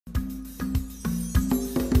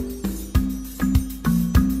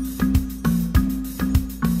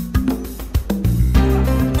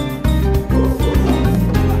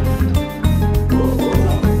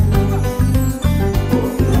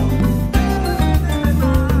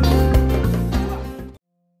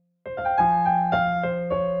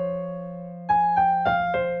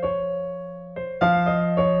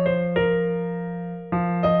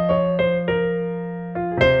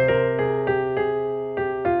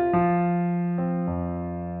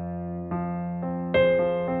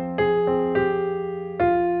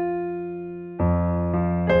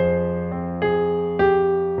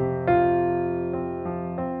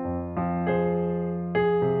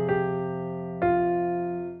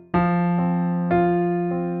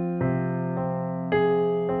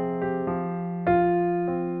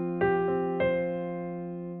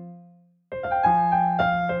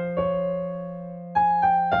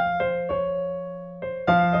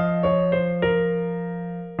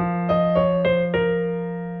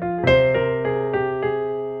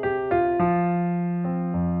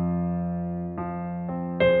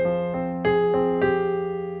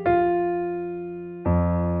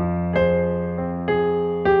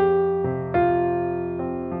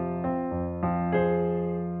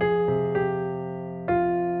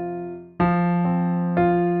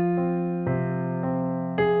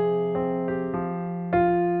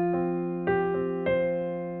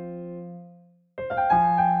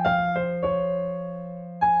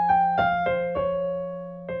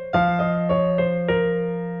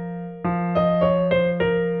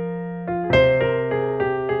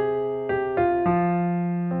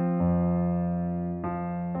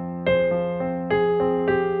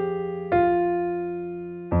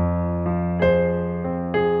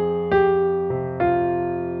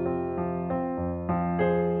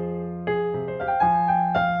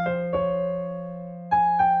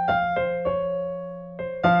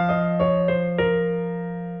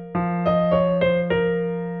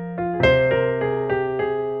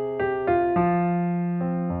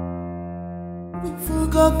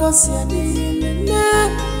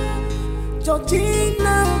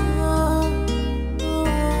Georgina,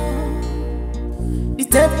 the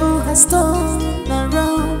table has turned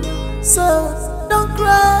around, so don't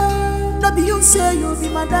cry. No be you say you be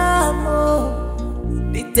madam, oh.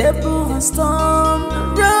 The table has turned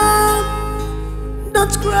around,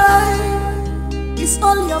 don't cry. It's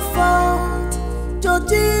all your fault,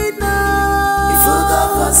 Georgina. You forgot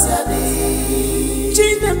cause you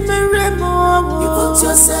put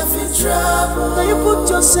yourself in trouble. Now you put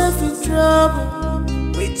yourself in trouble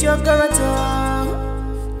with your character,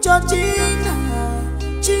 Georgina.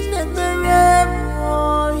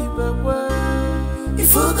 You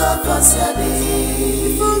forgot cause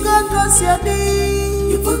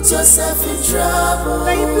you put yourself in trouble.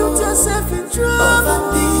 Now you put yourself in trouble of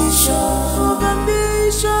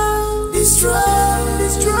ambition, destroy.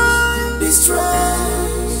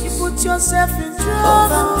 You put yourself in trouble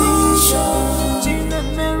of ambition,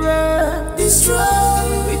 destroy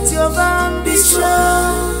with your ambition.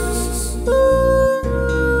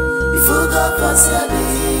 You forgot cause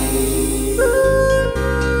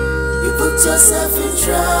you put yourself in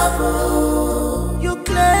trouble. You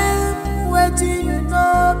claim what you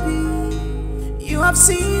know be. You have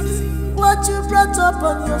seen what you brought up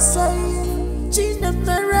on yourself. You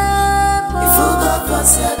forgot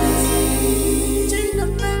cause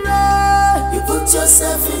you put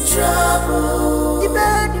yourself in trouble of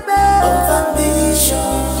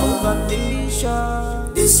ambition,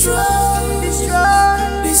 destroy.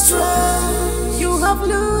 You have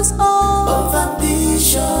lost all of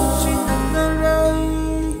ambition,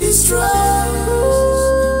 destroy.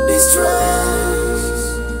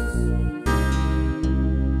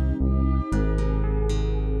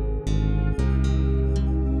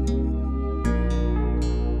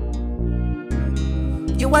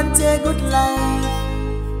 You want a good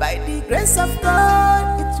life, by the grace of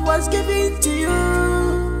God it was given to you.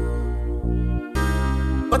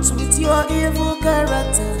 But with your evil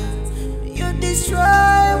character, you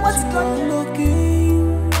destroy what God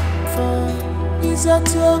looking for. Is at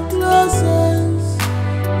your closest.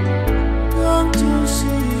 Don't you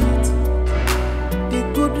see it? The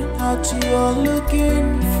good heart you're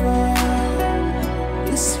looking for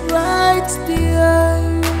is right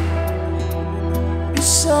there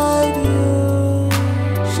beside you.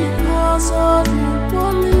 She has all the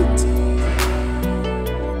quality.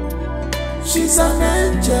 She's an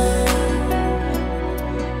angel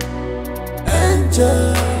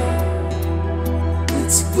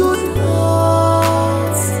with good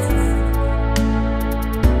heart.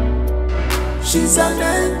 She's an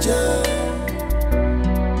angel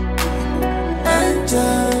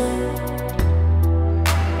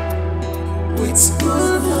with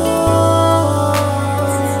good heart.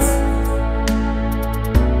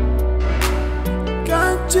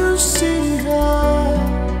 Can't you see her?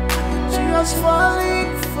 She was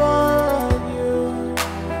falling for you.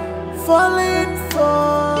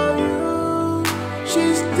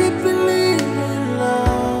 She's deeply in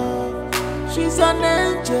love. She's an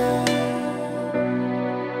angel.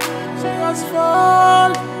 She was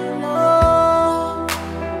falling in love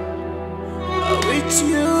with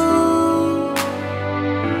you,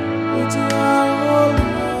 with your whole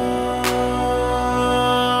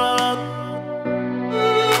heart.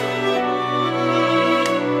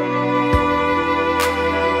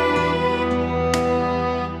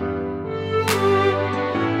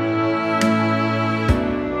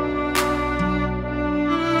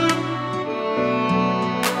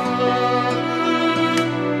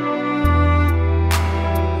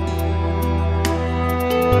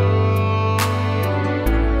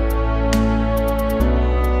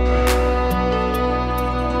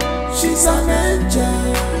 She's an angel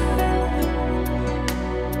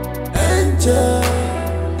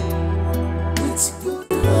with good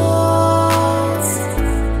heart.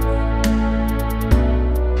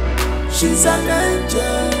 She's an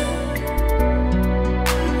angel.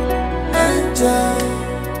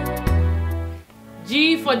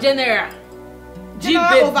 G for general. G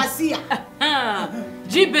baby. Overseer.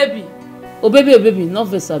 G baby. Oh baby, not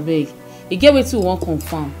verse abeg. You get wetin we wan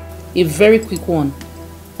confirm. A very quick one.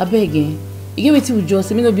 Abeg again. You get wetin we just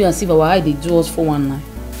say, me no be as if our eye dey do us 419.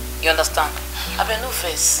 You understand? Abeg no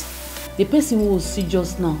verse. The person we will see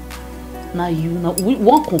just now, na you. Now we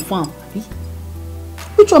wan confirm.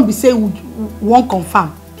 Which one be say we wan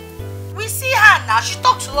confirm? We see her now. She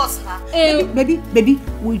talk to us now. Baby,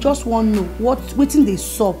 we just want to know wetin dey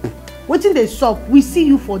sup. Wetin dey sup? We see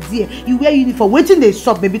you for there. You wear uniform. Wetin dey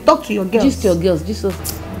sup, baby? Talk to your girls. Just your girls. Just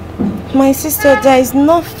us. My sister, there is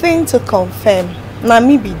nothing to confirm. Na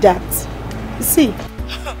me be that. You see,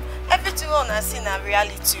 everything on I see na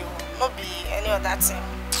reality, not be any other thing.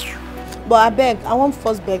 But I beg, I want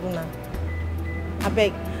first beg now. I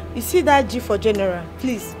beg. You see that G for general?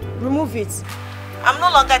 Please, remove it. I'm no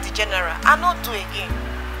longer the general. I not do again.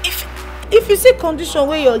 If you see condition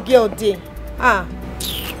where your girl dey,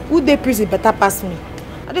 who dey prison better pass me?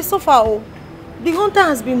 I dey suffer oh. The hunter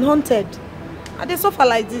has been hunted. I dey suffer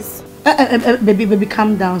like this. Baby,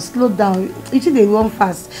 calm down, slow down. You think they run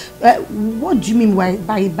fast. What do you mean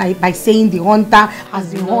by saying the hunter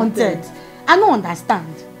has been haunted? I don't understand.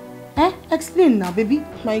 Explain now, baby.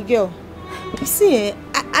 My girl, you see,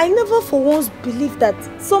 I never for once believed that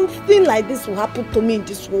something like this will happen to me in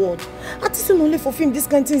this world. I just only for film these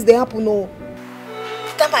kind of things they happen, no.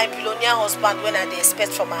 That my billionaire husband when I dey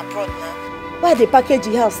expect from abroad now. Why they package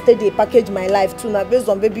the house, they package my life too now based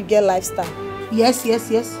on baby girl lifestyle. Yes.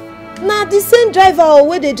 Nah, the same driver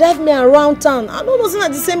where they drive me around town. I don't know if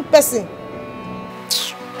it's the same person.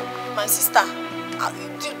 My sister,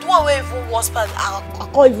 the one where even worse part, I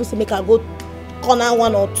can't even say make I go corner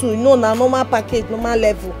 1 or 2. You know, now normal package, normal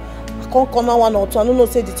level. I can't corner 1 or 2. I don't know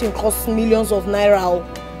say the thing costs millions of naira.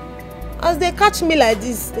 As they catch me like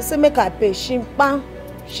this, they say make I pay. She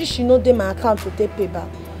know they my account to take pay back.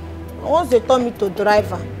 And once they turn me to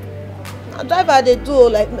driver, now driver they do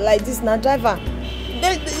like this. Now driver,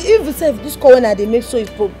 they even say if this call when they make sure it's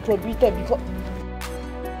prohibited because.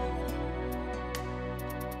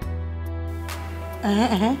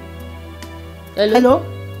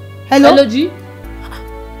 Hello, G.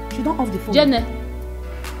 She don't off the phone. Jenny.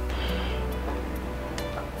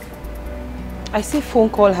 I see phone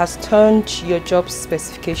call has turned your job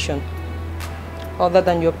specification other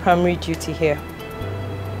than your primary duty here.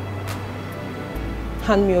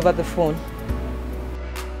 Hand me over the phone.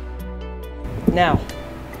 Now.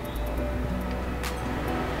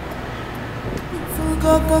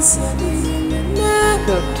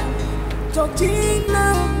 Good.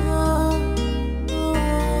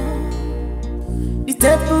 The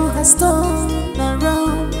table has turned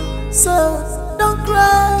around, so don't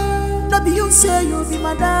cry. No be you say you be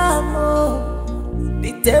madam. Oh.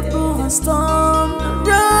 The table has turned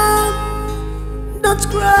around, don't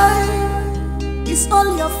cry. It's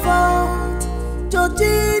all your fault,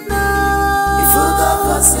 Georgina. You forgot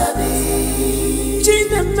cause you be. You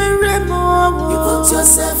put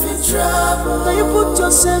yourself in trouble. Now you put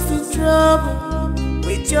yourself in trouble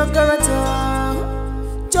with your character,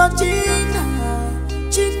 Georgina.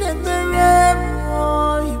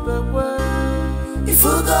 You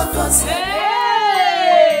forgot cause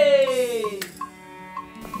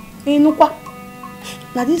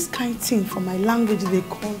Now this kind of thing for my language they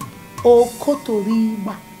call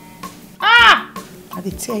Okotoriba. I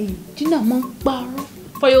they tell you. Gina man baro.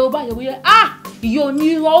 For Yoruba, you will you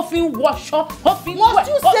need often wash up. Must you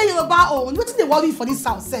say Yoruba own? What is the worry for this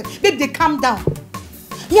house? Babe, they calm down.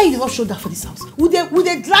 Yeah, you don't show that for this house. Would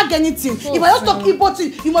they drag anything? So if I just talk Igbo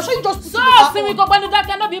thing, you must show just. So see we go back to that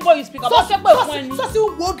cannot be boy you speak about. So see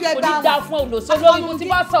who walk here down. So no Igbo ti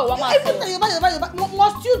ba so.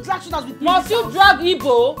 Must you drag shooters with me? Must you drag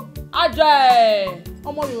Igbo? Aje.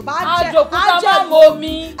 Omo Yoruba aje. Aje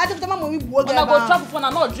momi. Aje kuta momi walk here. Una go travel for na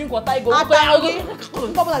not drink water go. Yoruba.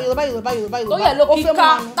 Oh yeah, look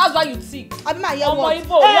Ika. That's why you sick. Abi ma hear what? Omo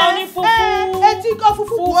Igbo, Onny fufu. Etiko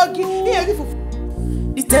fufu walking. Here fufu.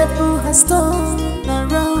 The table has turned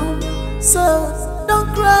around, so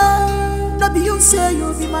don't cry. No be you say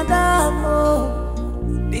you be madam. Oh.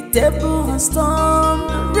 The table has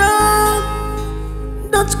turned around,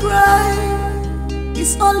 don't cry.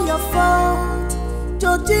 It's all your fault,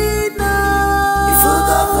 Georgina. You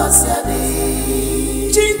forgot cause you be.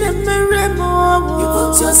 You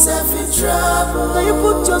put yourself in trouble. Now you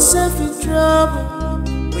put yourself in trouble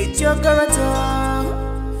with your character,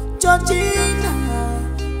 Georgina.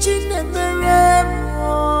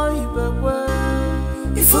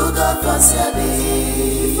 You forgot cause you be.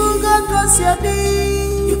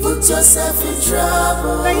 You put yourself in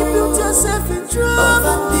trouble. Now you put yourself in trouble. Of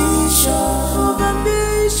ambition.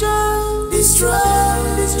 Destroy.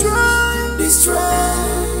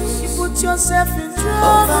 You put yourself in trouble.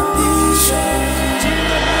 Of ambition.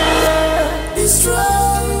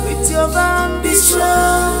 Destroy. With your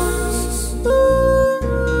ambition.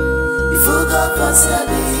 You forgot cause you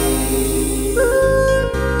be.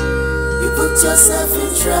 You put yourself in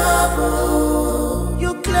trouble.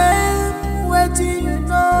 You claim what you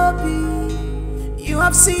know be. You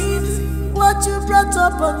have seen what you brought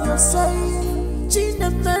up on yourself. You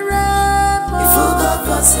forgot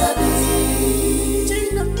cause you be.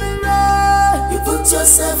 You put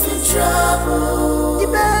yourself in trouble.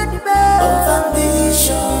 Of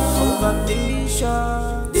ambition.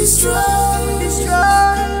 Destroy.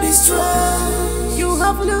 You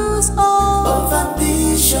have lost all of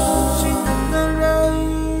ambition.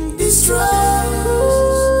 Distress,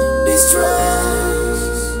 distress.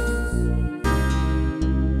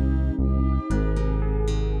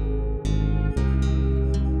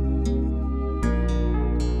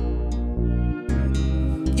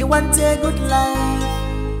 You want a good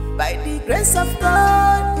life, by the grace of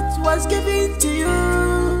God it was given to you.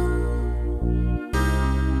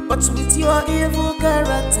 But with your evil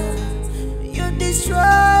character, you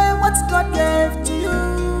destroy what God gave to you.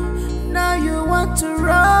 Now you want to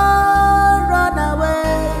run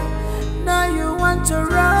away. Now you want to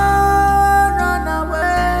run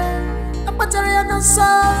away. A battery no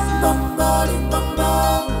song, bombarding.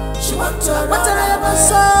 She want to run away.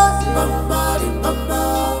 Bombarding.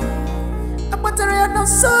 A battery no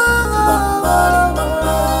song, bombarding.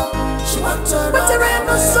 She want to run away.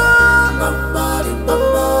 No song, bombarding.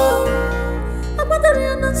 A battery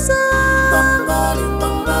no song, bombarding.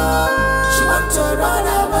 She want to run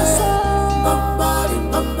away. Bombarding.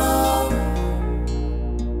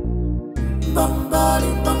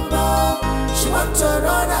 She want to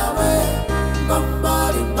run away.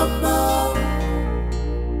 Bombarding.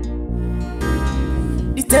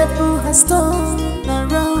 The table has turned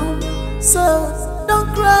around, so don't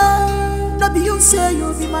cry. Not be you say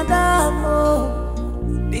you'll be madam. Oh.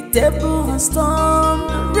 The table has turned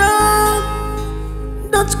around.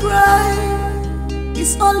 Don't cry.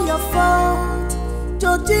 It's all your fault,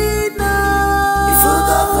 Georgina. You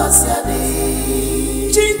forgot what's happening.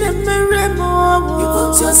 You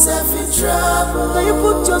put yourself in trouble. Now you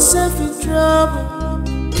put yourself in trouble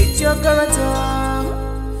with your character,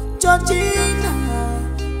 Georgina.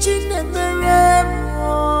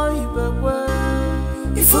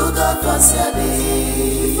 You forgot what's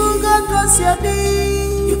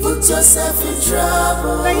happening. You put yourself in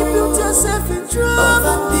trouble. Now you put yourself in trouble of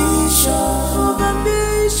ambition.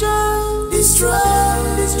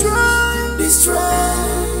 Distress.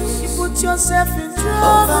 You put yourself in trouble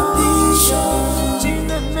of ambition.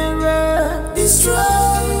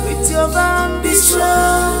 Distress with your ambition.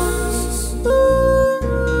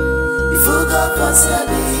 You forgot what's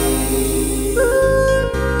happening.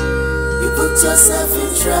 You put yourself in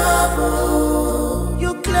trouble.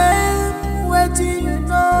 You claim where do you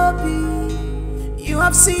know be? You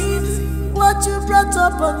have seen what you brought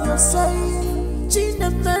up on yourself. You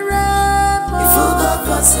forgot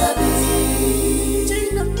what's happening.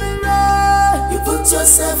 You put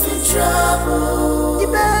yourself in trouble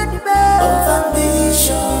of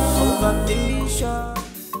ambition.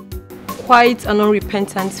 Quite an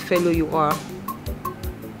unrepentant fellow you are.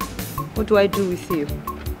 What do I do with you?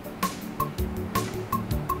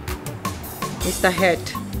 Mr. Head,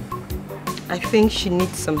 I think she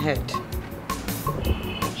needs some head.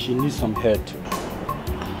 She needs some head.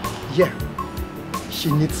 Yeah,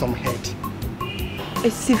 she needs some head. A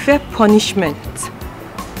severe punishment.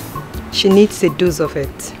 She needs a dose of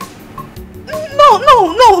it.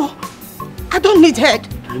 No. I don't need head.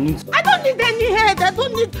 You need. I don't need any head. I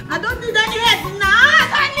don't need any head. No, I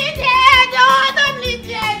don't need head. No, I don't need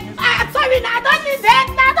head. I'm sorry, no, I don't need head.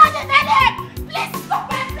 No, I don't need any head. Please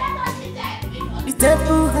stop it. I don't need head. The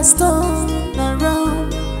table has turned around,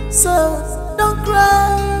 so don't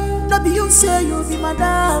cry. Not be you say you'll be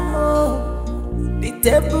madam. Oh. The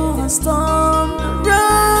table has turned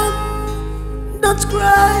around. Don't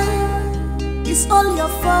cry. It's all your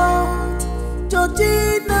fault,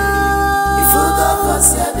 Georgina. You forgot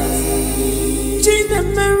what's happening.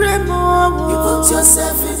 You put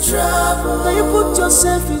yourself in trouble. Now you put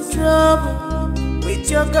yourself in trouble with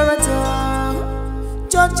your character,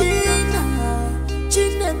 Georgina.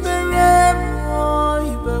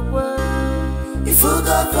 You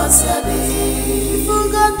forgot what's happening.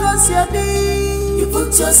 You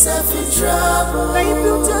put yourself in trouble. Now you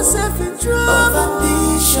put yourself in trouble of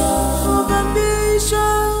ambition.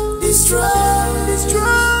 Distress.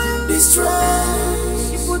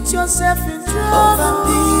 You put yourself in trouble of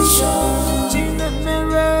ambition.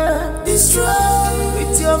 Distress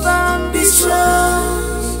with your ambition.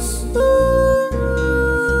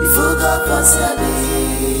 You forgot what's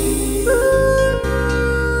happening.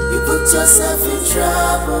 You put yourself in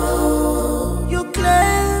trouble. You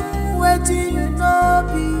claim where do you know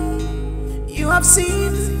be? You have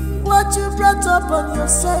seen what you brought up on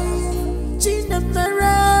yourself. You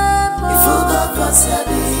forgot what's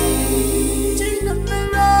happening.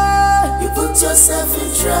 You put yourself in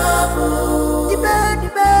trouble of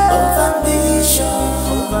ambition.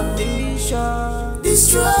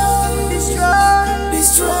 Distress.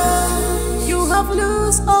 You have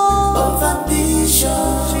lost all of ambition.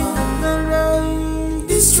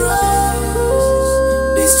 Distress.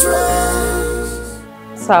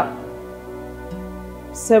 Sir,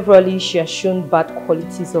 severally she has shown bad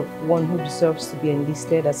qualities of one who deserves to be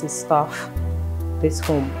enlisted as a staff this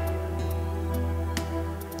home.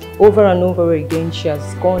 Over and over again, she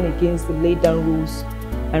has gone against the laid down rules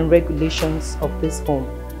and regulations of this home.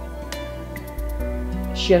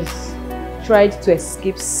 She has tried to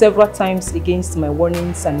escape several times against my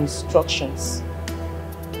warnings and instructions.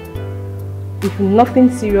 If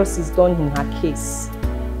nothing serious is done in her case,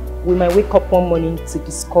 we might wake up one morning to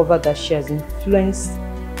discover that she has influenced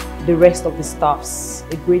the rest of the staffs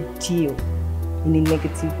a great deal in a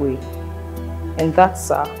negative way. And that,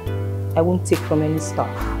 sir, I won't take from any staff.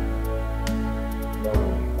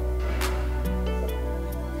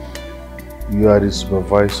 You are the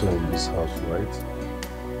supervisor in this house, right?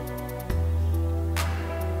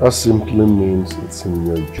 That simply means it's in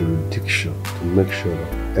your jurisdiction to make sure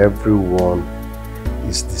that everyone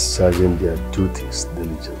is discharging their duties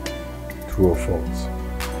diligently, true or false.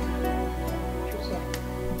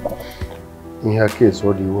 In her case,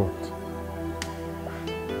 what do you want?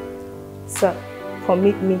 Sir,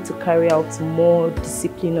 permit me to carry out more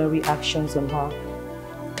disciplinary actions on her.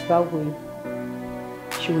 That way,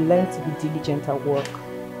 she will learn to be diligent at work.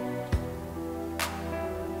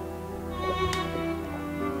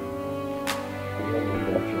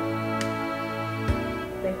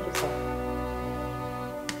 Thank you, sir.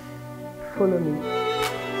 Follow me.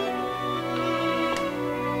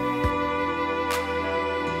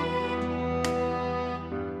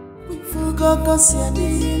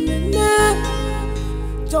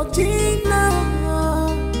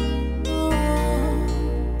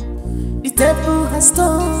 The table has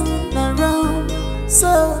turned around, so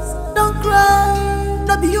don't cry.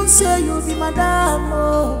 No be you say you be madam.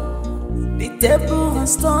 Oh. The table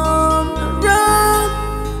has turned around,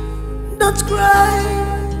 don't cry.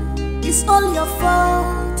 It's all your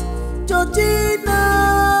fault, Georgina.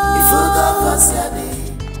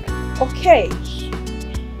 Okay,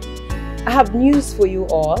 I have news for you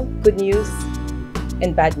all, good news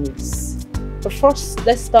and bad news. But first,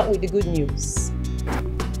 let's start with the good news.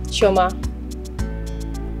 Choma,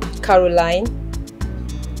 Caroline,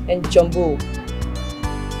 and Jumbo,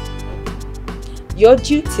 your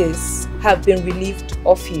duties have been relieved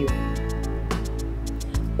of you.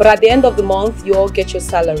 But at the end of the month, you all get your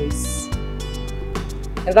salaries.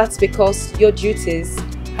 And that's because your duties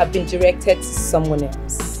have been directed to someone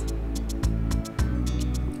else.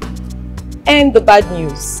 And the bad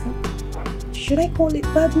news. Should I call it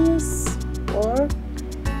bad news? Or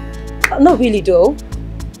not really though.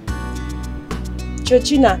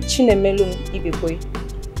 Georgina Chinemelum Ibekwe.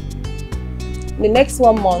 In the next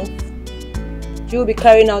 1 month, you will be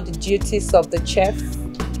carrying out the duties of the chef,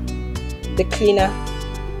 the cleaner,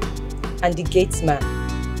 and the gatesman,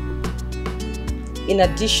 in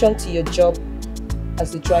addition to your job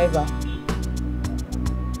as the driver.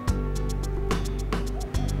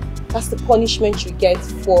 That's the punishment you get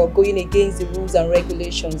for going against the rules and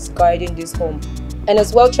regulations guiding this home, and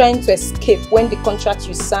as well trying to escape when the contract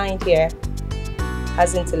you signed here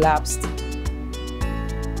hasn't elapsed.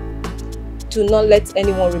 Do not let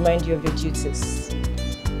anyone remind you of your duties.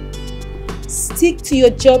 Stick to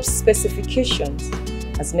your job specifications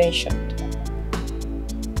as mentioned.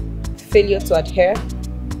 Failure to adhere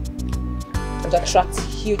would attract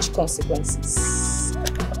huge consequences.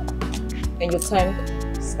 And your time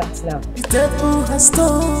starts now. The table has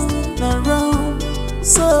turned around,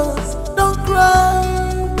 so don't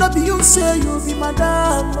cry. No be you say you be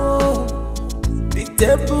madam. Oh. The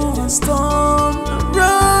table has turned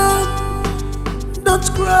around, don't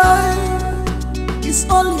cry. It's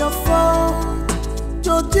all your fault,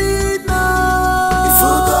 Georgina.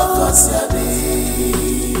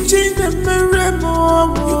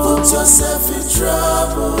 You put yourself in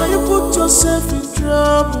trouble. Now you put yourself in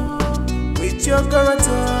trouble with your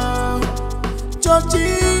character,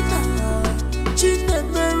 Georgina.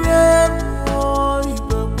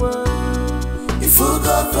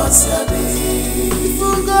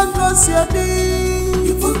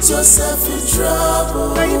 You put yourself in trouble.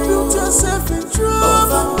 Now you put yourself in trouble.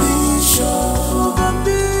 Of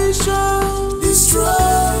ambition, destroy.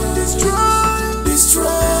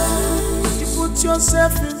 You put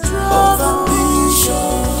yourself in trouble. Of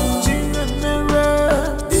ambition,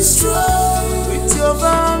 destroy with your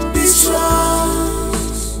ambition.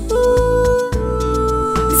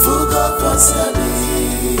 You forgot what's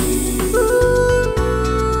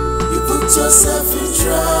you put yourself in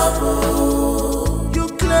trouble. You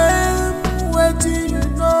claim what you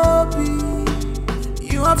know be.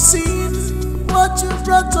 You have seen what you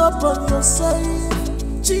brought up on yourself.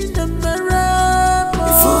 You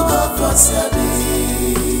forgot what's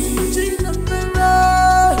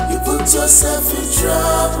put yourself in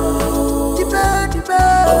trouble. Depend.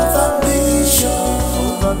 Of ambition.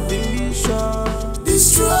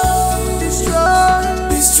 Destroy.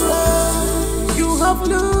 You have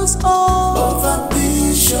lost all of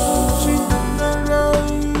ambition.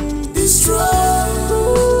 Destroy.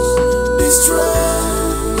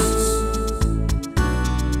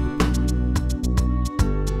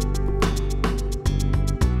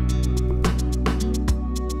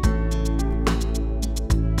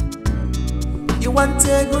 You want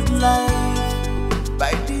a good life,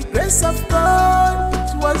 by the grace of God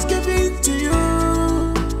it was given to you.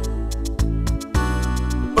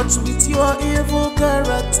 But with your evil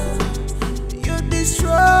character, you destroy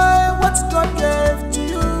what God gave to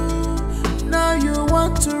you. Now you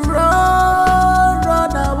want to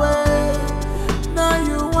run away. Now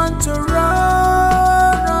you want to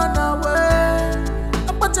run away.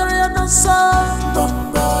 Apatariano son,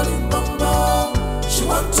 she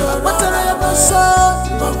want to run away.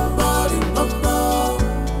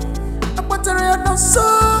 Apatariano son,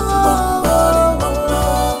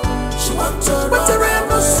 she want to run away.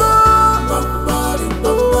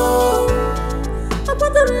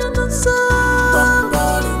 Apatariano son,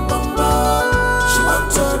 she want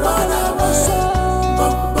to run away.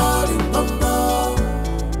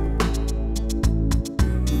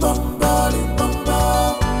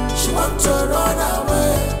 She want to run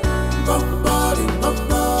away.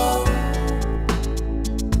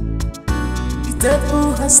 The devil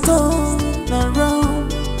has turned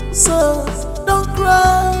around, so don't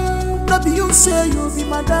cry. Not be you say you'll be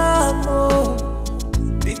madam. Oh,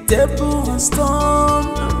 the devil has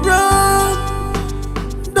turned around.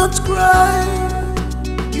 Don't cry,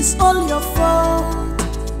 it's all your fault,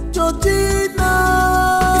 Georgina.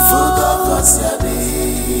 You forgot what's your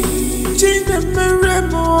name. Change the mirror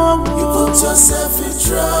more. You put yourself in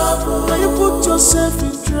trouble. Now you put yourself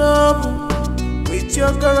in trouble with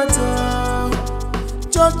your character,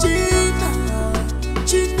 Georgina.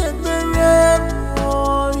 Change the mirror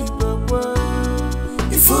more.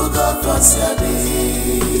 You forgot what's your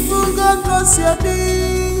name. You forgot what's your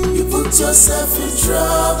name. You put yourself in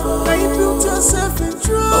trouble. Now you put yourself in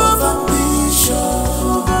trouble. Of ambition.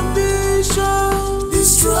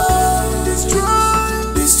 Destroy.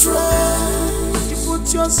 You put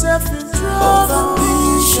yourself in trouble. Of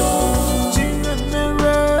ambition. Change the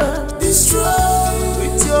mirror. Destroy.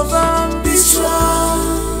 With your ambition.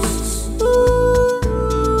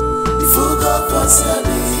 You forgot what's your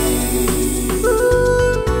name.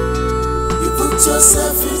 You put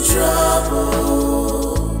yourself in trouble.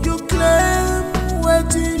 You claim where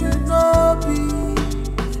do you know be?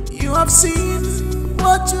 You have seen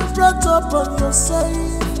what you brought up on yourself.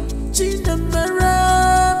 Change the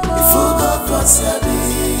mirror. You forgot what's your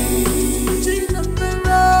name. Change the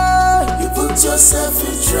mirror. You put yourself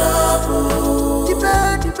in trouble.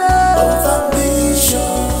 Depend. Of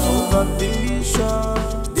ambition.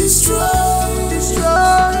 Destroy.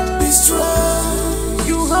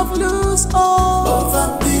 You have lost all of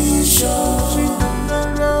ambition.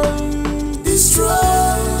 Destroy.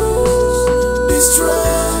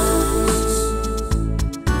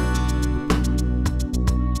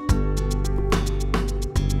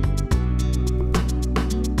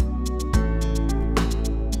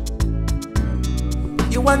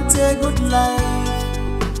 You want a good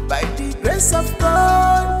life, by the grace of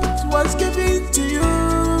God it was given to you.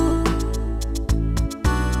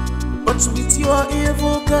 But with your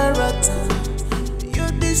evil character, you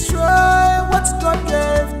destroy what God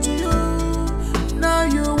gave to you. Now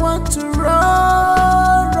you want to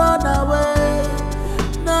run away.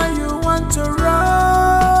 Now you want to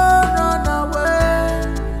run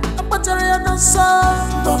away. Apatariano son,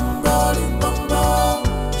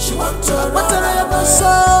 she want to run away. Apatariano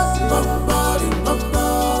son,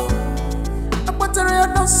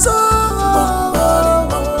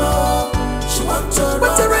 she want to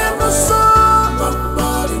run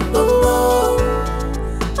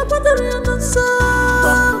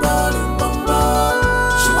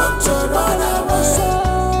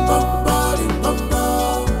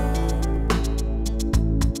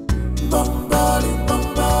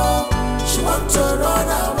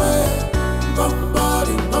away.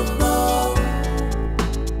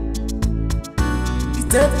 The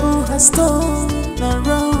devil has turned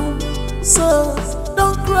around, so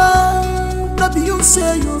don't cry. Not be you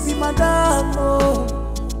say you'll be madam. Oh,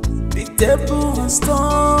 the devil has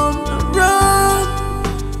turned around.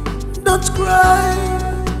 Don't cry,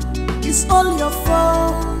 it's all your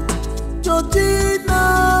fault, Georgina.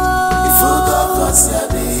 You forgot what's your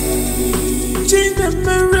name. Change the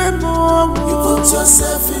mirror more. You put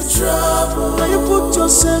yourself in trouble. Now you put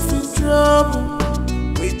yourself in trouble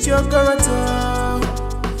with with your character.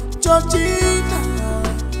 Georgina,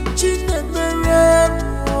 Chinemere,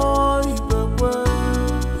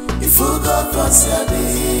 if you got lost your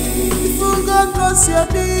day, if you got lost your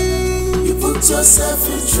day, you put yourself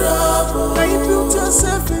in trouble. Now you put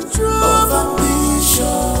yourself in trouble. Of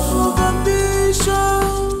ambition,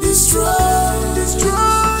 destroy,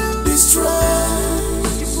 destroy, destroy.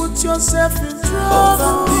 You put yourself in trouble. Of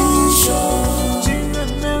ambition,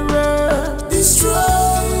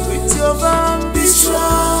 destroy with your ambition.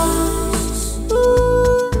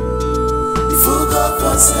 If you got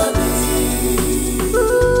lost your day,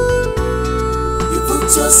 you put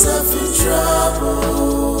yourself in trouble.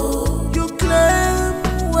 You claim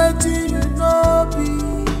where do you know be?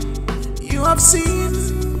 You have seen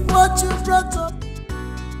what you brought up.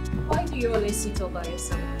 Why do you always sit all by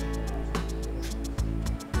yourself?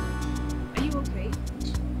 Are you okay?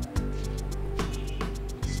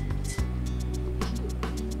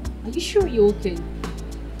 Are you sure you're okay?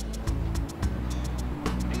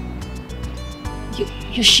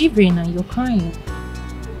 You're shivering and you're crying.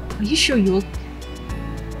 Are you sure you're okay?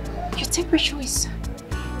 Your temperature is...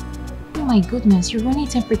 Oh my goodness, you're running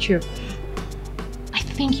temperature. I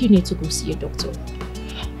think you need to go see a doctor.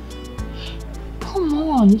 Come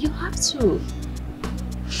on, you have to.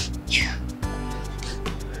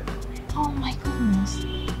 Oh my goodness.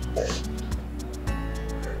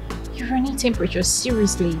 You're running temperature,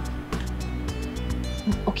 seriously.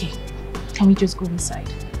 Okay, can we just go inside?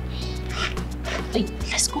 Like,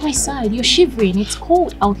 let's go inside. You're shivering. It's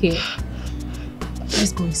cold out here.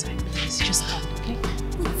 Let's go inside, please. Just come, okay?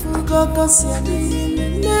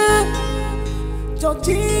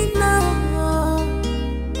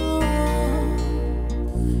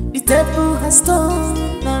 The table has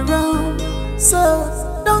turned around, so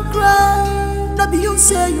don't cry. No be you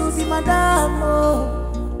say you'll be madam. Oh.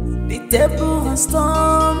 The table has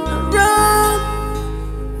turned around.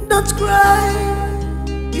 Don't cry.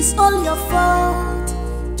 It's all your fault,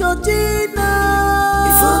 Georgina.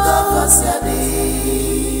 You forgot what's your name.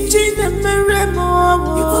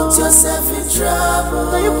 You put yourself in trouble.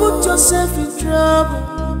 Now you put yourself in trouble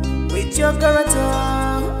with your character,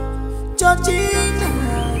 Georgina.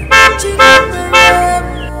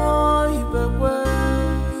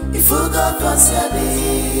 You forgot what's your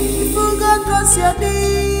name. You forgot what's your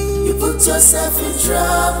name. You put yourself in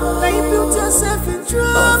trouble. Now you put yourself in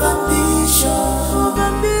trouble. Of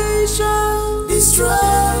ambition,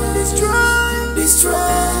 destroy, destroy,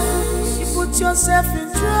 destroy. You put yourself in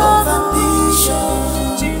trouble. Of ambition,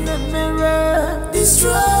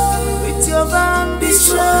 destroy with your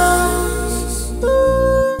ambition.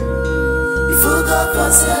 You forgot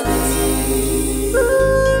what's your name.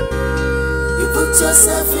 You put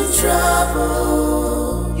yourself in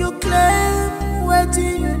trouble. You claim where do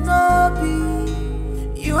you know be?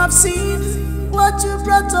 You have seen what you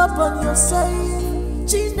brought up on yourself.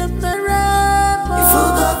 You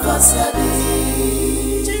forgot what's your name.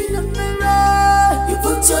 You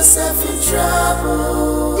put yourself in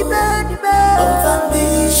trouble. Of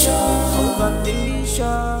ambition,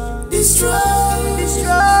 destroy,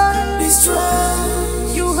 destroy,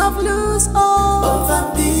 destroy. You have lost all of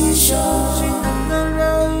ambition.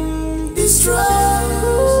 Destroy,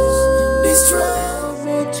 destroy.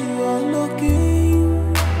 What you are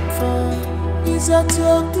looking for is at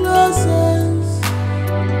your closest.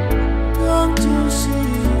 Don't you see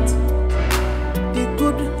it? The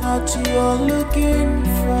good heart you are looking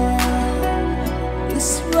for is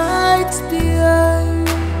right there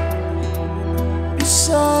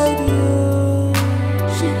beside you.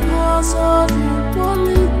 She has all the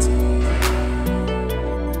quality.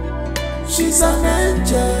 She's an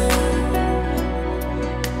angel,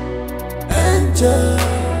 angel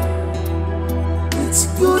with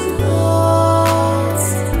good heart.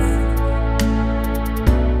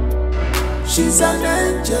 She's an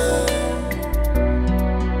angel,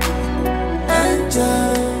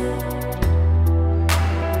 angel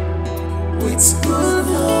with good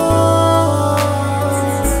heart.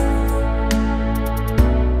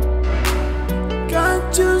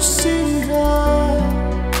 Can't you see her?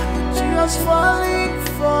 She was falling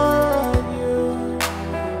for you,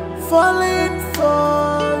 falling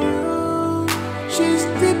for you. She's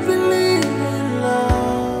deeply in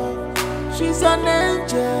love. She's an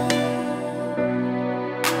angel.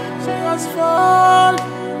 She was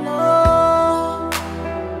falling in love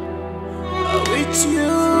with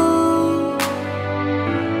you,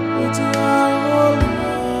 with your whole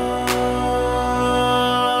heart.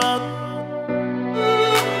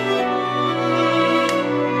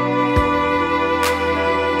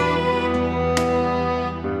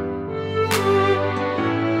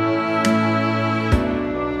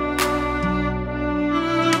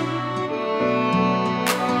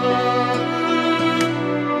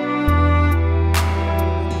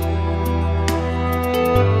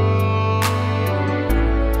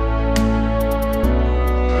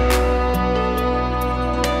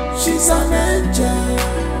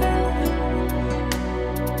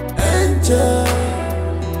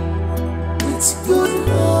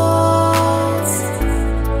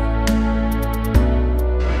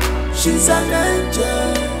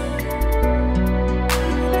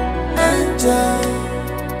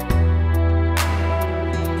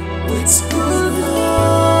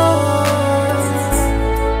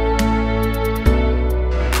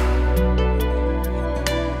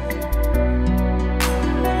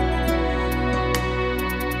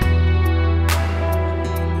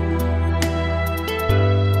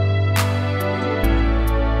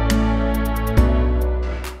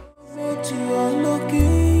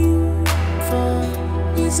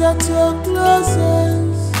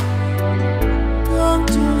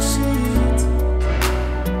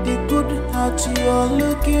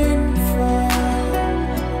 looking for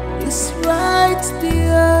is right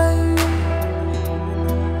there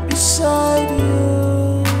beside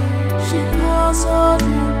you. She has all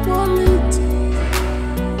the quality.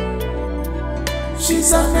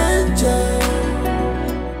 She's an angel.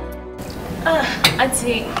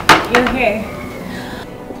 Auntie, you're here.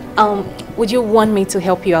 Would you want me to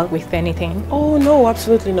help you out with anything? Oh, no,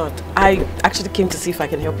 absolutely not. I actually came to see if I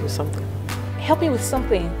can help you with something. Help me with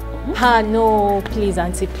something? No, please,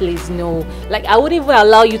 Auntie, please, no. Like, I wouldn't even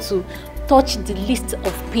allow you to touch the least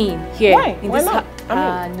of pin here. Why? Why not?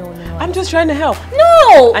 No. I'm just trying to help.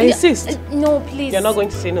 No! I insist. No, please. You're not going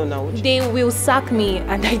to say no now, would you? They will sack me,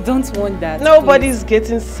 and I don't want that. Nobody's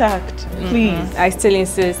getting sacked. Please. I still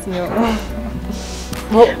insist, no.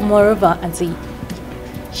 Well, moreover, Auntie,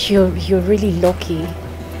 you're really lucky.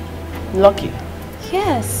 Lucky?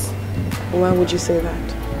 Yes. Why would you say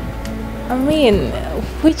that? I mean,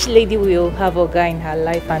 which lady will have a guy in her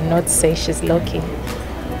life and not say she's lucky?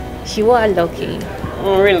 You are lucky.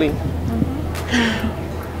 Really?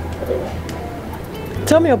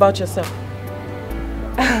 Tell me about yourself.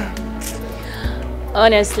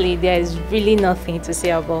 Honestly, there is really nothing to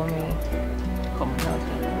say about me. Come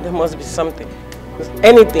on. There must be something.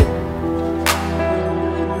 Anything.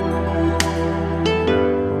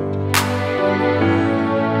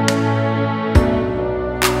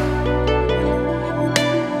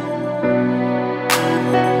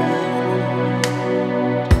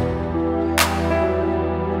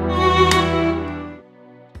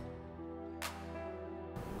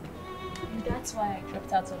 That's why I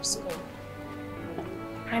dropped out of school.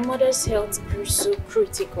 My mother's health grew so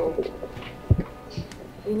critical.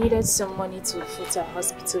 We needed some money to foot our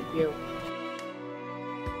hospital bill.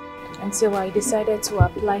 And so I decided to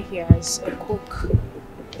apply here as a cook.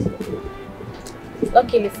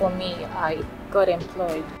 Luckily for me, I got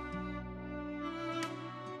employed.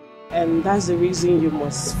 And that's the reason you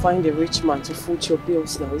must find a rich man to foot your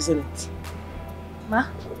bills now, isn't it? Ma?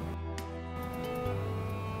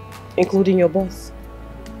 Including your boss.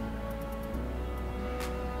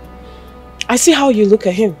 I see how you look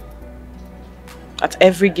at him at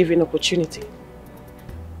every given opportunity,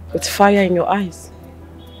 with fire in your eyes.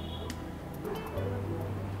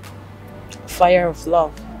 Fire of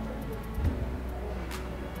love.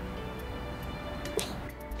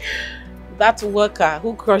 That worker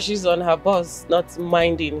who crushes on her boss, not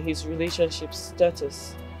minding his relationship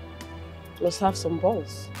status, must have some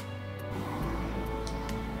balls.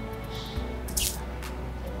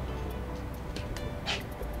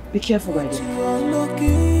 Be careful, my dear. What you are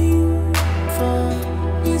looking for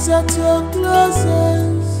is at your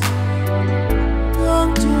closest.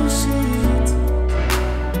 Don't you see it?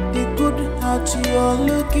 The good heart you are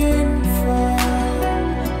looking for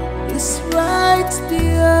is right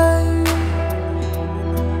there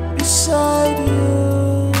beside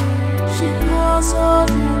you. She has all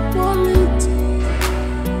the quality.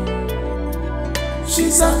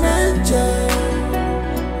 She's an angel.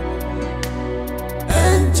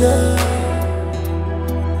 Angel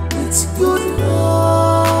with good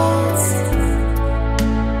heart.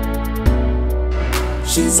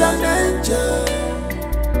 She's an angel.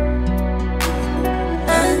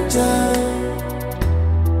 Angel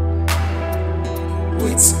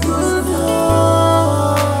with good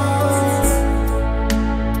heart.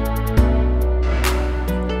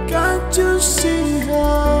 Can't you see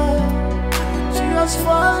her? She was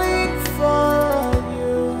falling for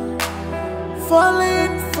you.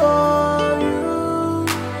 Falling for you.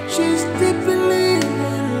 She's deeply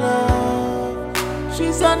in love.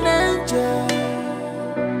 She's an angel.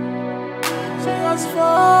 She has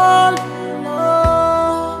fallen in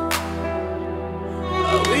love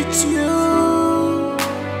with you,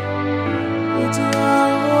 with your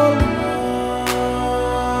whole heart.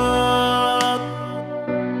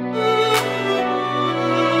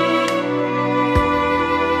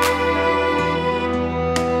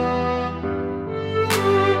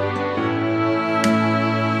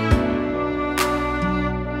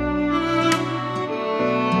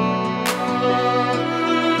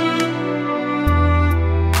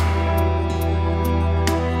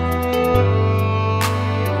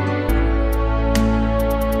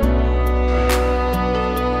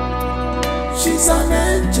 She's an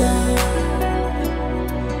angel,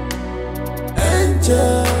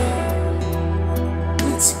 angel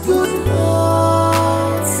with good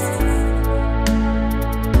heart.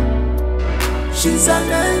 She's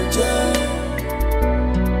an angel,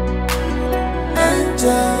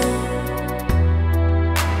 angel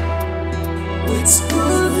with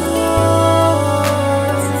good heart.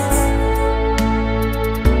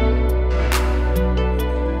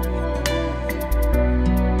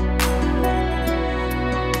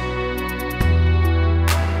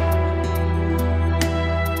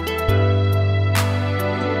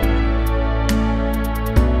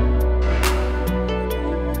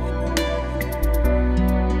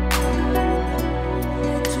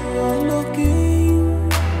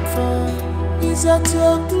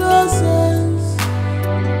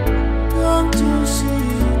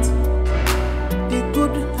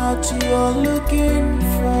 heart you're looking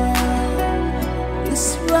for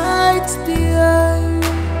is right there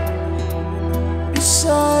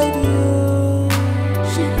beside you.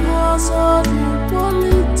 She has all the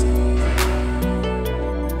quality.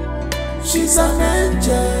 She's an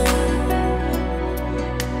angel,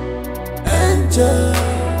 angel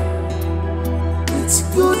with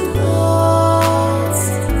good heart.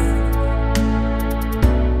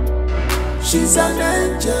 She's an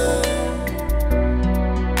angel,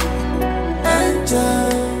 angel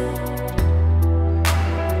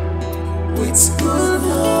with good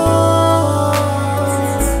heart.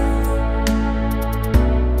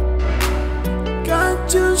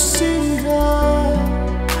 Can't you see her?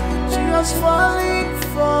 She was falling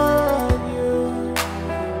for you,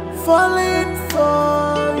 falling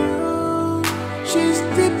for you. She's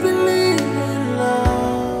deeply in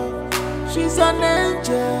love. She's an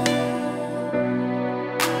angel.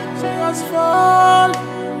 She was falling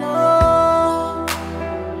in love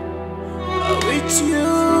with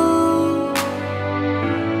you,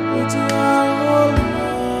 with your whole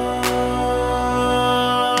heart.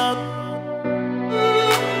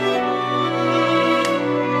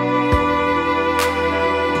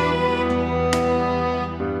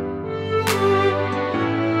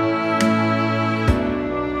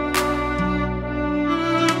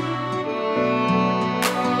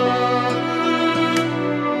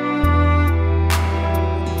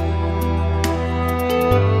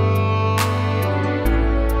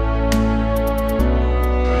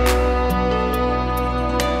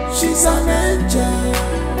 She's an angel,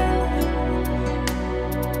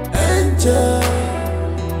 angel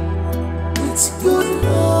with good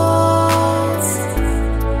heart.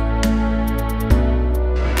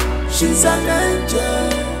 She's an angel,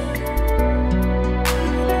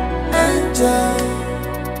 angel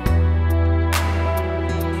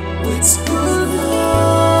with good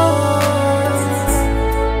heart.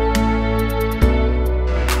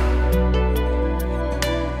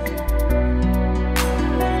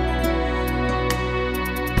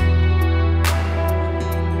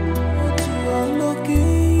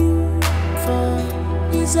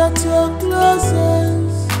 Is at your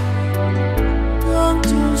closest. Come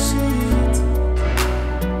to see it.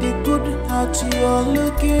 The good heart you're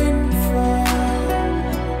looking for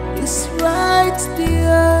is right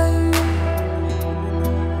there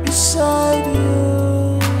beside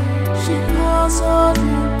you. She has all the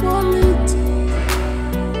quality.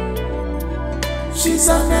 She's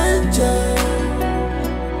an angel,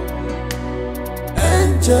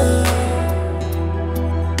 angel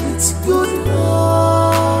with good heart.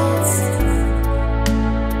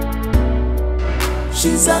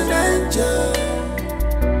 She's an angel,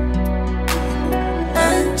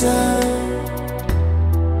 angel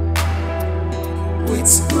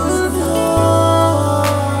with good heart.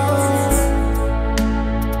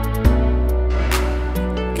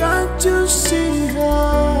 Can't you see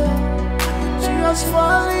her? She was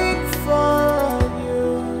falling for you,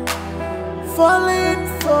 falling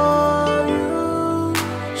for you.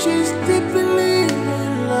 She's deeply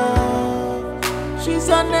in love. She's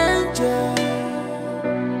an angel.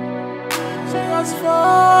 She was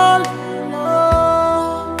falling in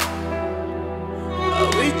love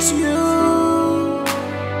with you,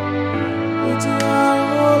 with your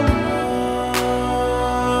whole heart.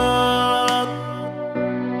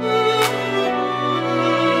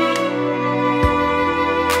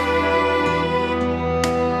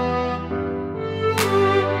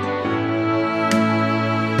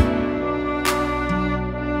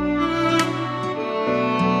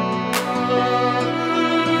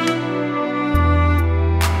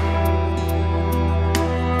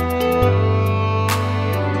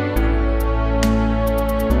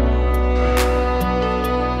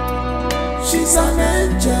 She's an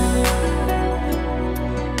angel,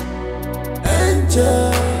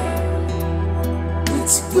 angel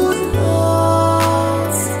with good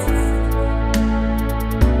heart.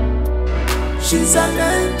 She's an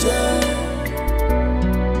angel,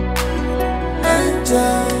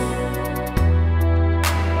 angel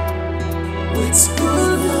with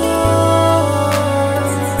good heart.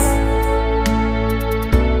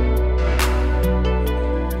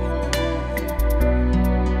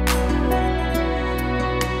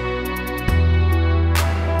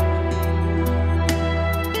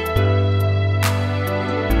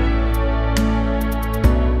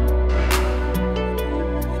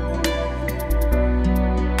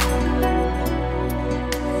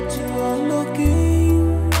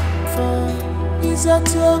 Is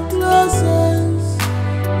at your closest.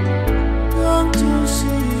 Come to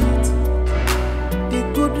see it. The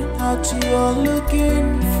good heart you're looking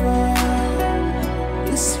for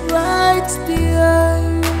is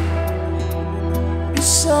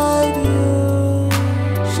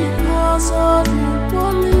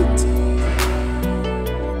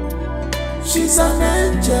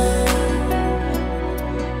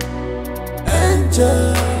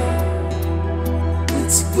angel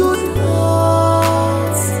with good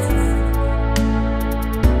heart.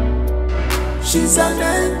 She's an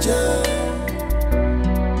angel,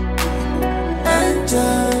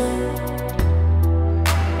 angel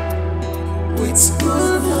with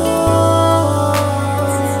good heart.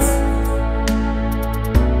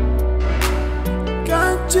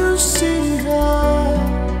 Can't you see her?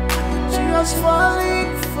 She was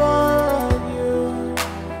falling for you.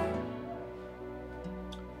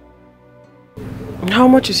 How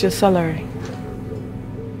much is your salary?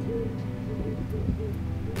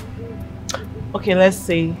 Okay, let's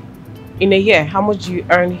say in a year, how much do you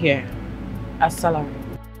earn here as salary?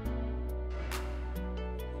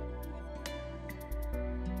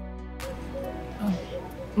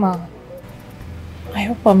 Ma, I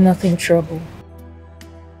hope I'm not in trouble.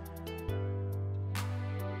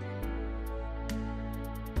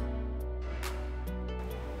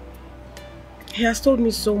 He has told me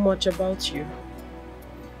so much about you.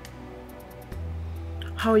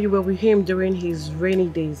 How you were with him during his rainy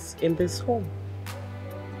days in this home.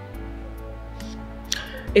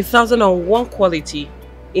 1,001 quality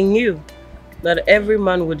in you that every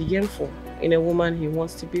man would yearn for in a woman he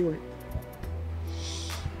wants to be with.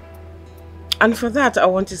 And for that, I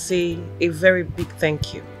want to say a very big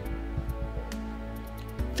thank you.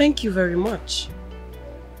 Thank you very much.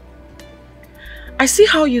 I see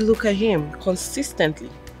how you look at him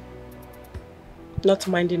consistently, not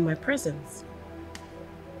minding my presence.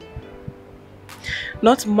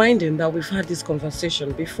 Not minding that we've had this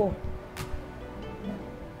conversation before.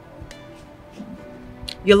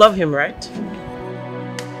 You love him, right?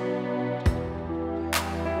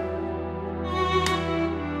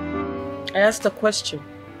 I asked a question.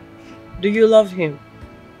 Do you love him?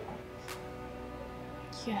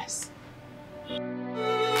 Yes.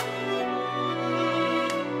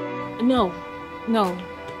 No,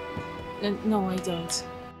 I don't.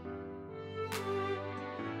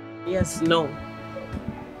 Yes, no.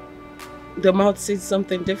 The mouth says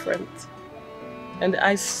something different, and the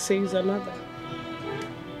eyes says another.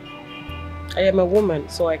 I am a woman,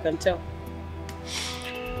 so I can tell.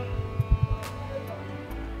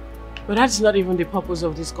 But that's not even the purpose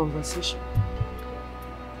of this conversation.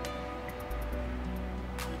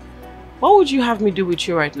 What would you have me do with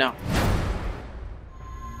you right now?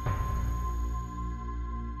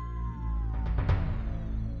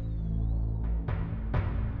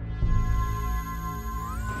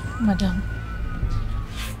 Madam,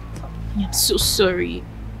 I'm so sorry.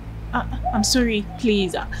 I'm sorry,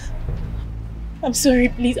 please. I'm sorry,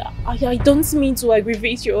 please. I don't mean to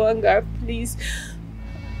aggravate your anger, please.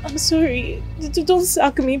 I'm sorry. Don't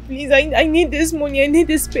sack me, please. I need this money. I need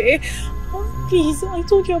this pay. Please, I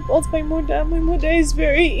told you about my mother. My mother is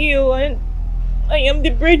very ill and I am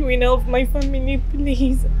the breadwinner of my family.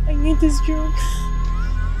 Please, I need this job.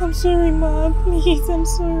 I'm sorry, Ma. Please, I'm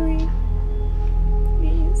sorry.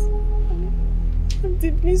 Please. I'm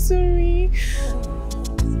deeply sorry.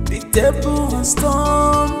 The table has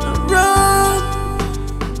turned around.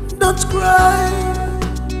 Don't cry,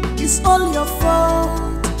 it's all your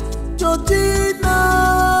fault, Georgina.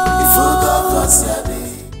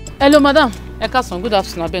 Hello, madam. Ekason, good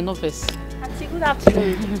afternoon. I beg no face. Auntie, good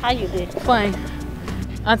afternoon. How you doing? Fine.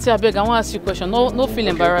 Auntie, I beg, I want to ask you a question. No feel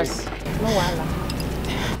embarrassed. No wahala.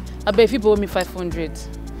 I beg, if you borrow me 500,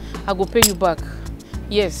 I go pay you back.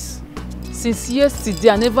 Yes. Since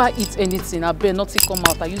yesterday, I never eat anything. I beg, nothing come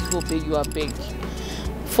out. I used to go pay you. I beg.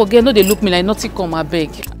 Forget, no, they look me like nothing come. I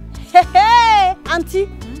beg. Hey, auntie.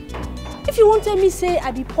 If you won't tell me, say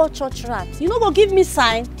I be poor church rat, you no go give me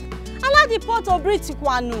sign. I like the pot of bread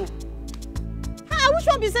Tikwanu. Which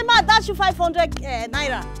one be say ma dash you 500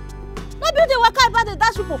 naira? No be the waka about the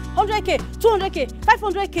dash you for 100k, 200k,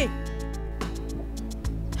 500k.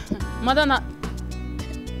 Madam,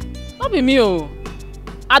 not be me, oh.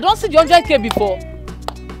 I don't see the 100k before.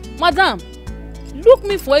 Madam, look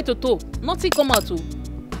me for Etiko. Nothing come out, oh.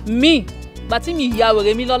 Me, but me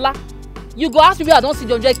Yahweh me Lola. You go ask me where I don't see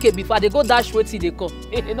the 100k before. They go dash wait till they come.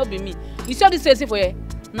 Not be me. You see how this say for here?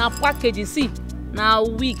 Now packaging, see. Now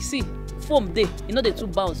week, see. Foam day. You know the two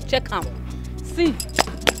bounce. Check out. See.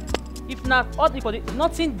 If not all the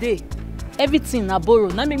nothing day. Everything na borrow.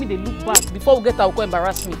 Now make me they look back. Before we get out, go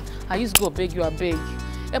embarrass me. I used to go beg you, I beg.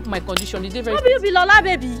 Help my condition. Is very. How you be Lola,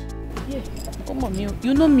 baby? Yeah. Come on, me.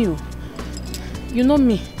 You know me. You know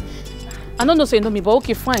me. I don't know say you know me, but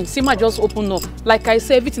okay, fine. See, my just open up. Like I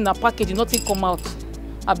say, everything na package, nothing come out.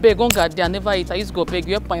 I beg, on God, I never eat. I used to go beg.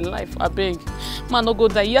 You help my life. I beg. Man, no go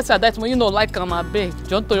die. Yes, I died. You know, like I beg.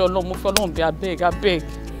 John to your long, move along. I beg. I beg.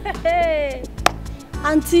 Hey,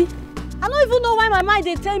 auntie, I don't even know why my mind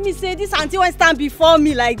they tell me say this auntie won't stand before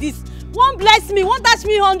me like this. Won't bless me, won't dash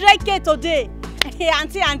me 100k today. Hey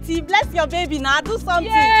auntie, bless your baby now. Do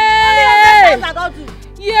something. Yeah. Only 100,000 I don't do.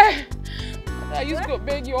 Yeah. I used to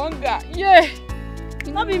beg you hunger. Yeah. It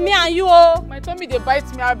not be me and you oh. My tummy they bite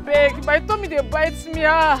me, I beg. My tummy they bite me,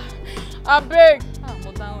 I beg.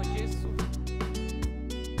 Mother Jesus.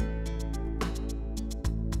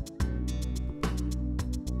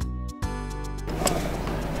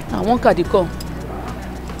 I want card to come.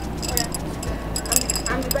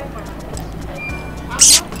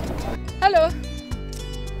 Hello.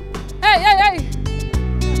 Hey.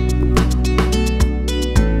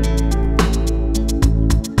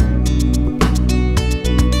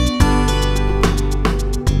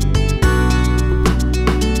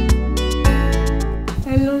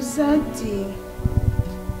 Hello, Zaddy.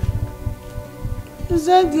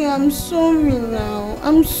 Zaddy, I'm sorry now.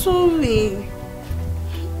 I'm sorry.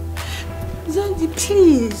 Zaddy,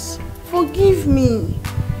 please, forgive me.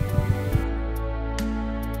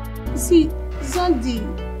 See, Zaddy,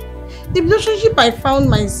 the relationship I found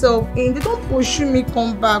myself in, they don't pursue me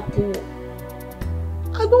come back. Oh.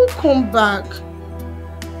 I don't come back.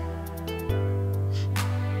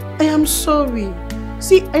 I am sorry.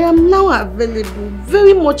 See, I am now available,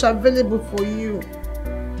 very much available for you.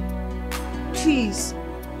 Please.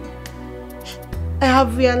 I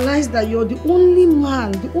have realized that you're the only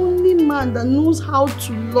man that knows how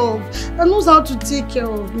to love, that knows how to take care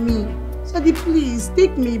of me. Zaddy, please,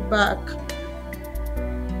 take me back.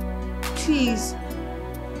 Please.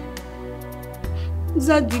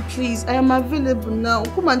 Zaddy, please, I am available now.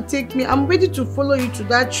 Come and take me. I'm ready to follow you to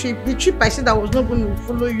that trip. The trip I said I was not going to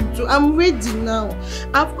follow you to. I'm ready now.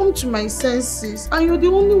 I've come to my senses and you're the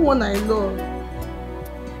only one I love.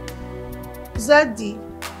 Zaddy.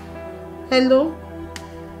 Hello?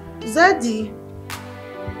 Zaddy?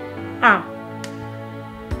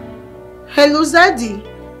 Hello, Zaddy?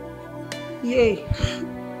 Yay.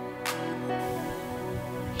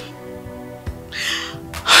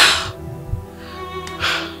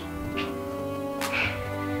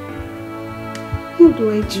 What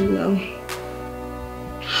do I do now?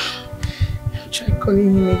 I'll try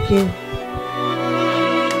calling him again.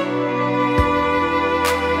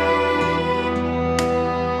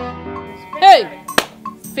 Hey!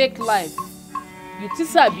 Fake life. You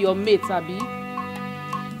think I be your mate, Abi?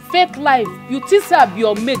 Fake life. You think I be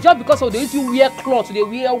your mate just because of the way you wear clothes, they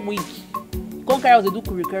wear wig. Come carry out they do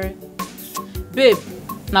curry. Babe,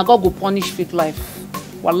 now God go punish fake life.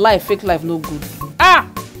 Wallahi, fake life no good.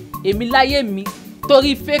 Emi láyé mi.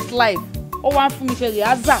 Tori fake life. Oh, one for me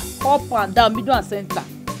Aza, up and down, middle and center.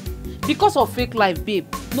 Because of fake life, babe,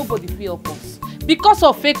 nobody feel help us. Because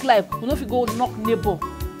of fake life, we no fit go knock neighbor,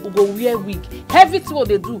 we go wear wig. Everything what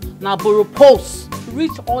they do, now borrow post,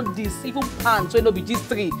 reach all this, even pants, so it no be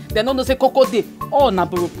G3. They don't know say Coco Day, all na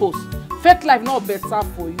borrow post. Fake life not better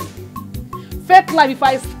for you. Fake life, if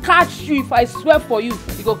I catch you, if I swear for you,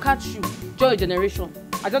 it go catch you. Join your generation.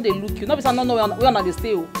 I just they look you. Not because I don't know where on they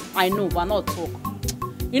stay. I know, but not talk.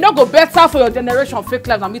 You know go better for your generation. Fake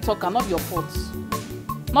life than me talking. Not be your fault.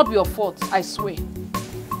 Not be your fault. I swear.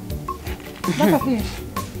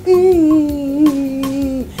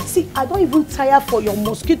 See, I don't even tire for your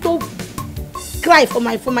mosquito cry for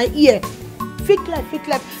my ear. Fake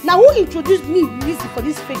life. Now who introduced me, Lisa, for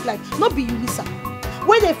this fake life? Not be you, Lisa.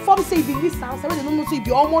 When they form say be Lisa, when they don't know say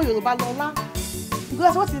be Omo Yoruba Lola.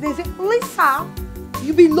 Because what did they say? Lisa,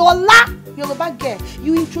 you be Lola Yoruba girl.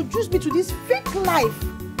 You introduced me to this fake life.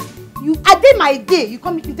 You I did my day. You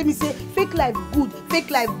come to me say fake life good, fake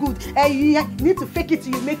life good. You need to fake it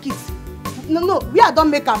till you make it. No, we are don't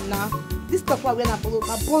make them now. This stuff we're gonna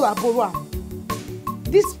borrow.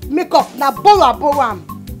 This makeup na borrow.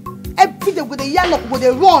 Every day with the yellow, with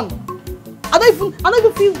the run. I don't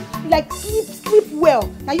even feel like sleep well.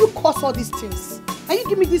 Now you cause all these things. Now you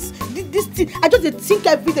give me this thing. I just think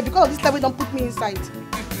every day because of this life don't put me inside.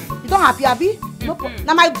 You don't happy, Abi? No.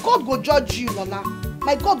 Now my God go judge you, Lola.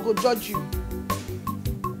 My God go judge you.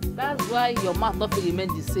 That's why your mouth not will remain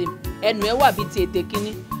the same. Anyway, what be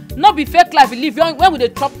taking? Not be fake life. You live when with the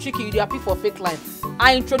chop chicken, you dey happy for fake life.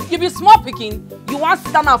 I introduce. If you small picking, you want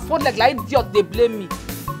sit down and fold like idiot. They blame me.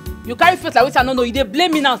 You carry face like which I don't know. You dey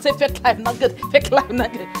blame me now. Say fake life not good. Fake life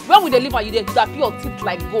not good. When we dey live and you dey happy your teeth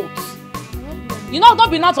like goats. You know don't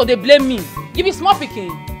be now so they blame me. You be small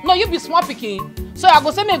picking. No, you be small picking. So I go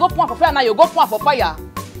say me go point for fire now. You go point for fire.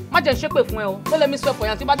 Imagine shake pe fun e o. Don't let me swear for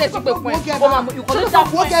you. Anti ba dey shake pe fun e. You go need that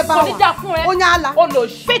fun e. Onyala.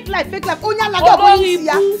 Oloshi. Fake life. Onyala go go isi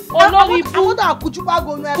ya. Olori bu. I want to akuju pa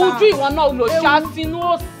go no e ba. Kuju iwon na oloshi asinu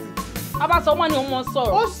osi. Aba someone ni wọ́n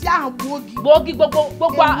sọ̀rọ̀. Ó ṣe àwọn bogi. Bogi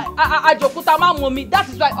gbogbo ajokuta ma mu mi. That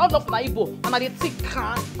is why all of na Igbo and I dey take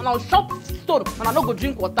can and I will chop stone and I no go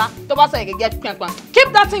drink water. To ba say get kwan.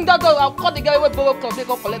 Keep that thing that I'll call the guy wey borrow club they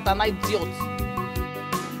go collect an idiot.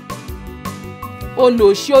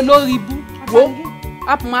 Olóṣì olóríbú. Wo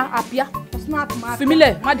apma apia.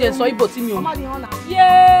 Fimile má jẹ́ sọ Igbo tí mi o.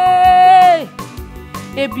 Yay!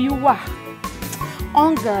 Ebi wà.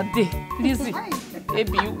 Hunger dey. Lizzy.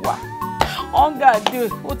 Ebi wà. Hunger dey.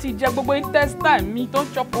 Ó ti jẹ gbogbo intestine mi.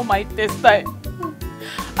 Don't chop all my intestine.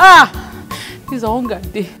 This is hunger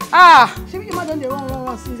day. She be man don dey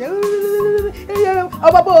run since.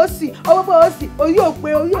 Obobosi. Oh you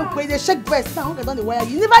pe dey shake breast now. Hunger don dey wire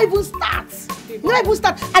you. You never even start.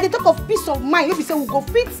 At the talk of peace of mind, you be say we go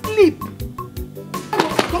fit sleep.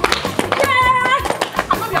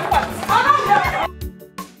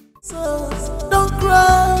 So don't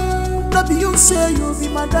cry. No be you say you be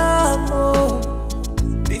madam. Oh,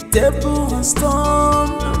 the table has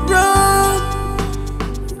turned around.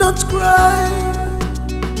 Don't cry,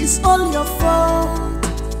 it's all your fault,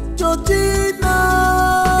 Georgina.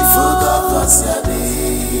 You forgot what's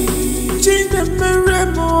happening. Change the mirror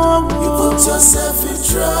more. You put yourself in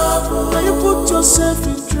trouble. Now you put yourself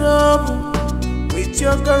in trouble with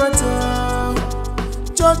your character,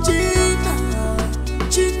 Georgina.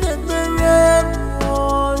 Change the mirror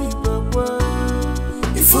more.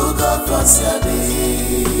 You forgot what's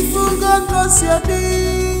happening. You forgot what's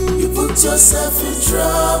happening. You put yourself in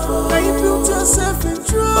trouble. Now you put yourself in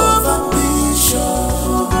trouble. Of ambition.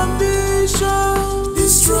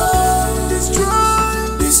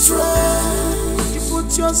 Destroy. You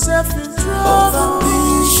put yourself in trouble. Of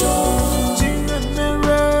ambition. Change the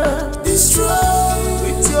mirror. Destroy.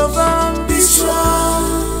 With your ambition.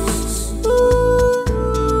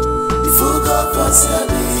 You forgot what's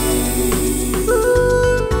happening.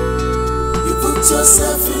 You put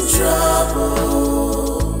yourself in trouble.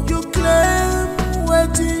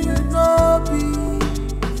 Waiting you know be.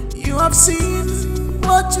 You have seen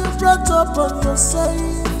what you brought up on yourself.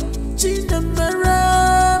 Change the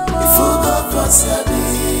mirror. You forgot what's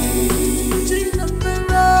happening. Change the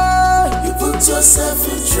mirror. You put yourself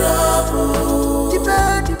in trouble.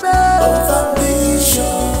 Debate. Of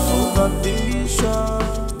ambition.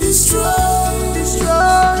 Destroy.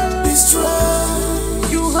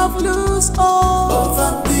 You have lost all. Of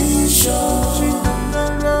ambition. Change the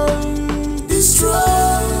mirror. Destroy.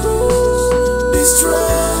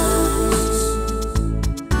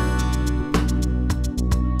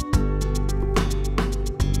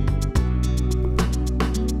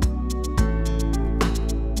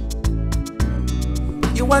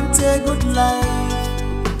 You want a good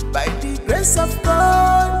life. By the grace of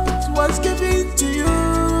God, it was given to you.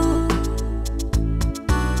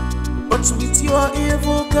 But with your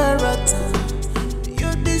evil character,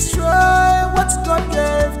 you destroy what God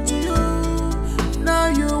gave to you. Now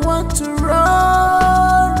you want to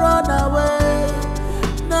run away.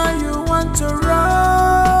 Now you want to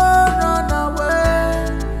run away.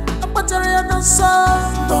 Apatariano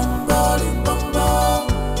song, bombari.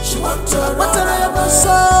 She want to Apatariano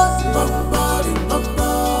song, bombari.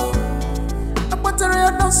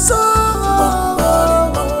 Apatariano song, bombari.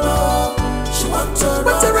 She want to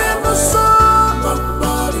Apatariano song,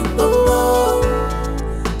 bombari.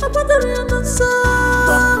 Apatariano song.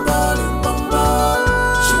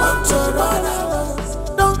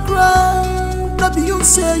 You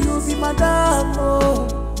say you be madam, oh.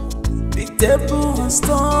 The table has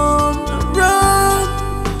turned around.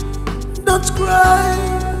 Don't cry,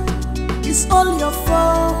 it's all your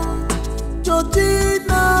fault,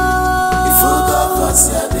 Georgina. You forgot what's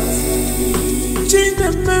happening. Change the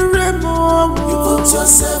mirror more. You put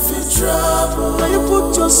yourself in trouble. Now you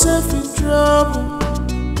put yourself in trouble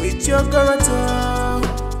with your character,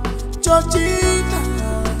 Georgina.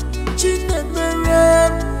 Change the mirror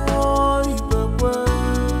more.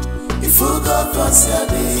 You forgot what's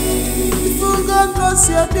happening.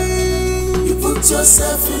 You put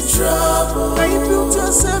yourself in trouble. Now you put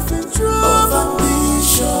yourself in trouble. Of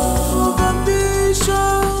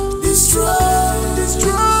ambition. Destroy.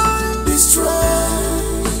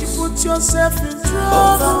 You put yourself in trouble.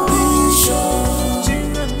 Of ambition.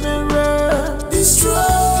 Change the mirror.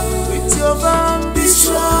 Destroy. With your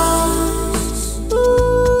ambition.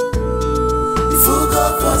 You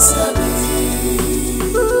forgot what's happening.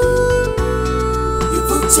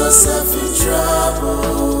 Put yourself in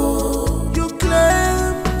trouble. You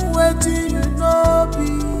claim waiting you know be.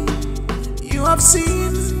 You have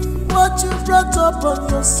seen what you brought up on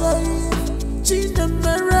yourself. Change the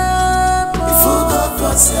mirror. You forgot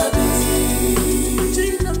what's happening.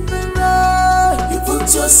 Change the mirror. You put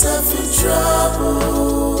put yourself in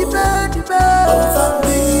trouble. Of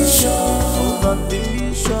ambition.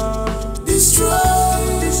 Destroy.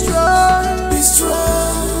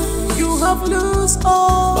 You have lost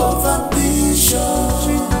all of ambition.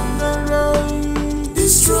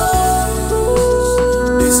 Destroy.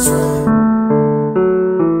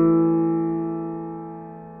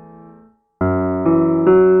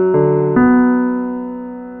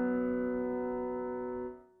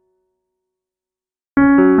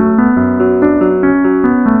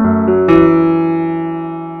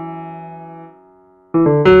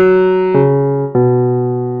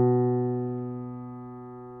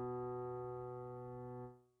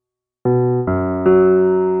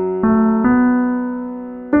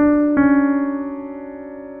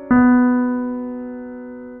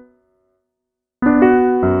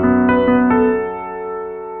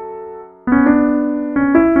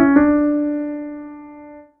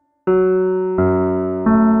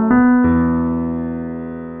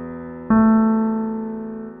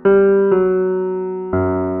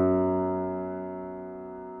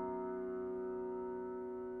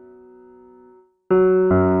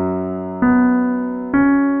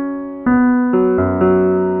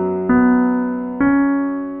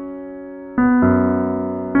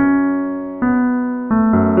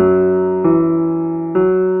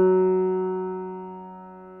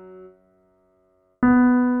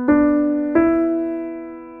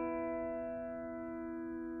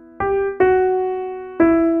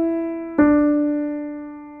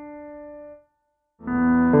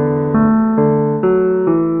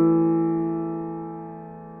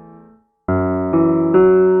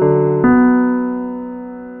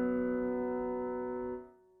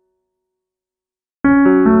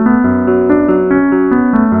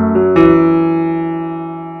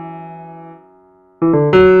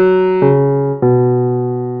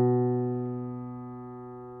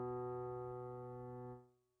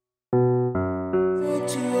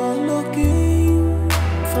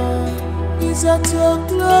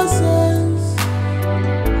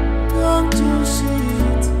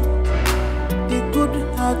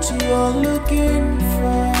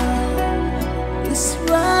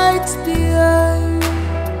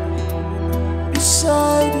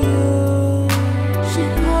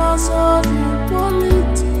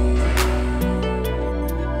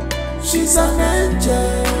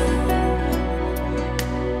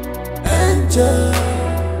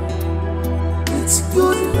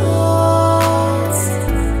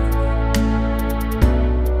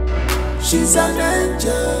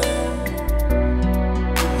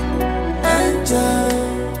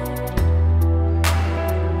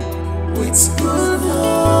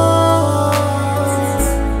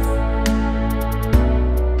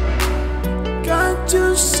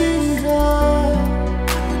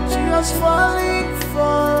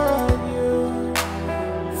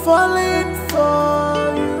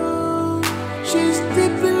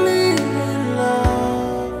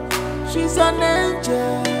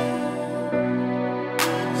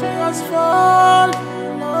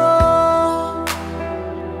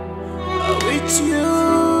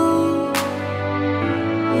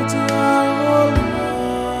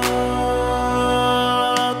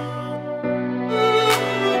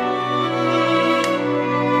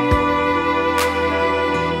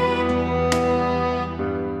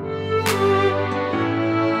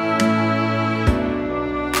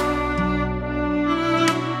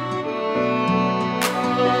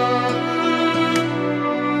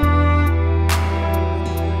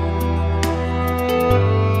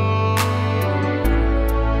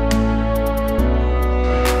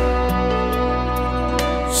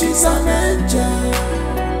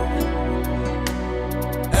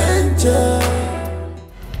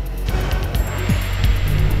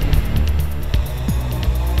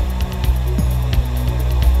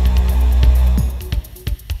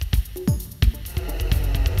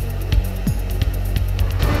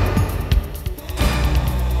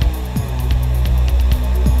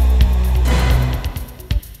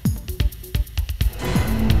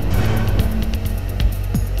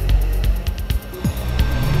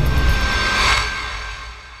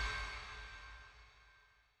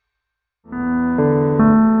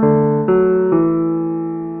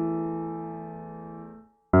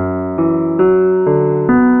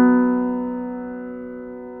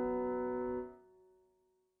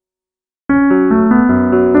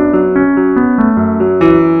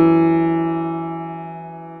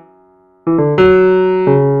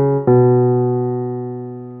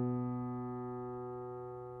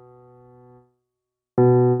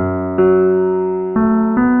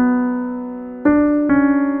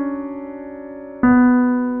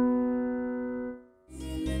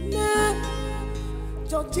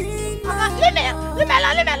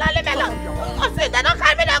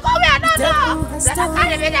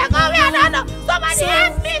 carry me, they go where I don't know. Somebody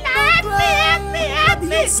help me, help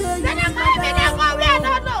me. They don't carry me, they go where I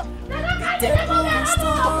don't know. They don't carry me, they go where I don't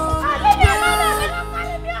know.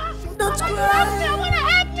 Don't cry. I wanna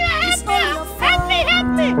help me.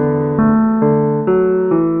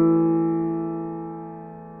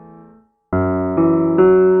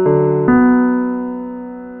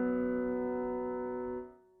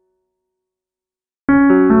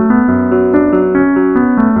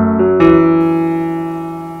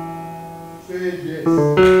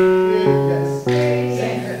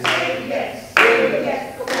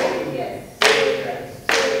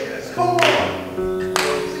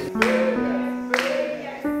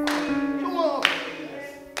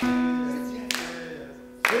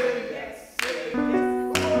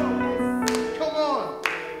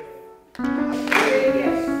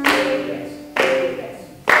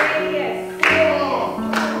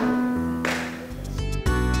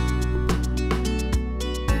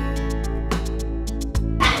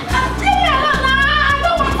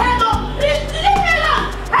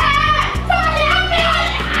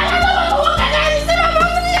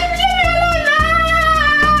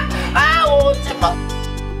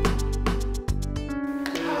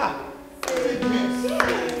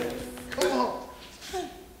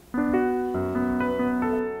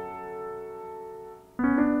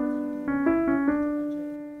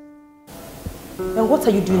 And what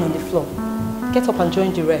are you doing on the floor? Get up and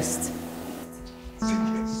join the rest.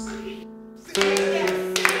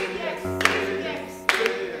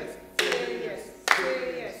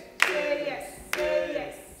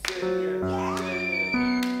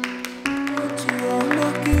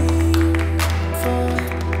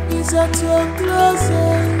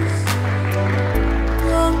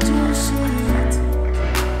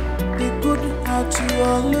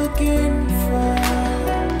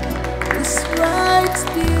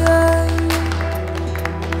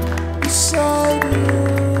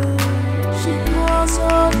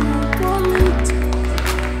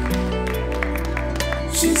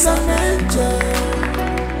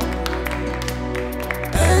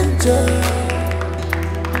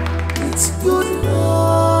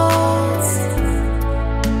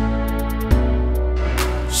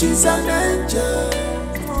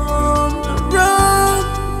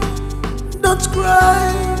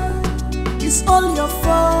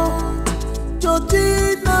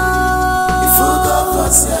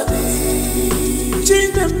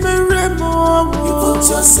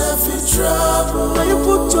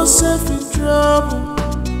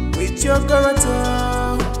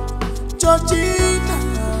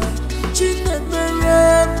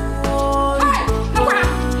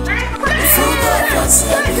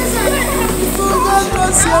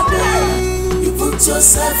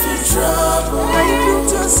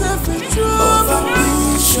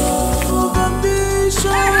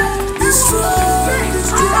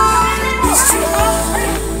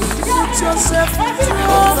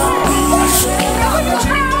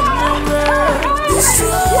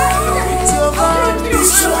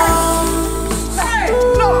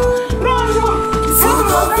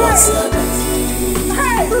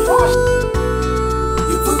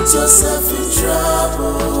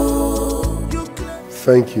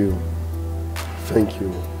 Thank you. Thank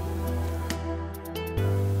you.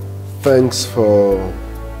 Thanks for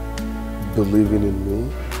believing in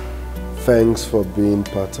me. Thanks for being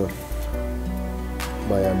part of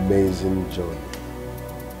my amazing journey.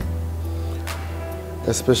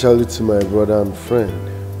 Especially to my brother and friend,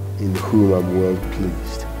 in whom I'm well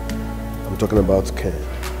pleased. I'm talking about Ken.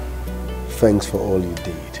 Thanks for all you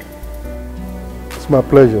did. It's my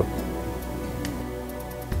pleasure.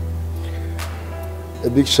 A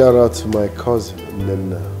big shout out to my cousin,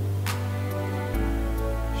 Nena.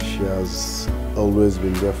 She has always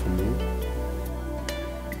been there for me.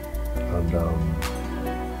 And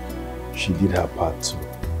she did her part too.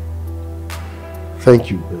 Thank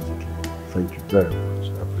you, basically. Thank you very much.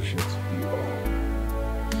 I appreciate you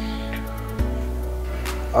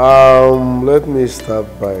all. Let me start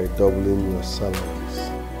by doubling your salaries.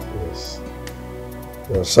 Yes.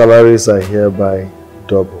 Your salaries are hereby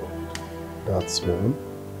doubled. That's one.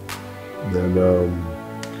 Then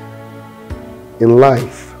in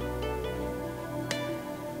life,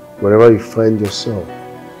 wherever you find yourself,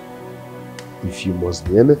 if you must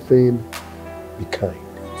be anything, be kind.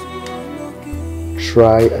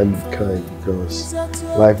 Try and be kind, because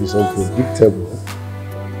life is unpredictable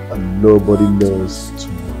and nobody knows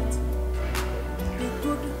tomorrow.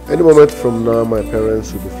 Any moment from now, my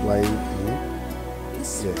parents will be flying in.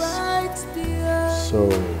 Yes. So,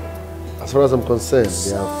 as far as I'm concerned,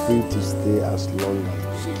 they are free to stay as long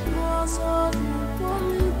as they want.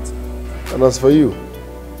 And as for you,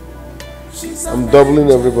 I'm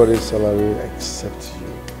doubling everybody's salary except you.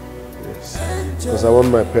 Yes. Because I want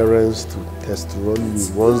my parents to test run you.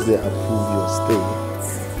 Once they approve your stay,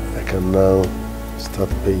 I can now start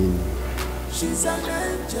paying you.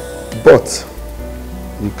 But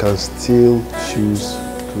you can still choose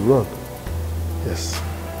to run. Yes.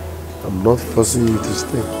 I'm not forcing you to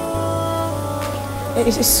stay.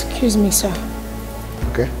 Excuse me, sir.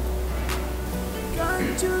 Okay.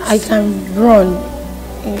 I can run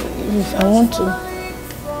if I want to.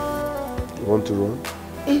 You want to run?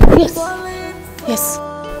 Yes. Yes.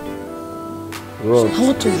 Run. I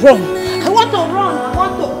want to run. I want to run. I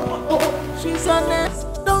want to. She's honest.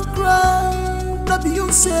 Don't cry. Not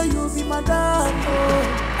you say you'll be my dad.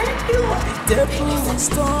 The devil is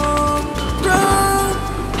storm. Run.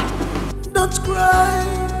 Don't cry.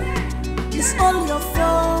 It's all your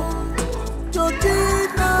fault.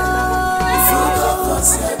 Georgina. You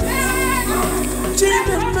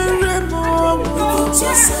put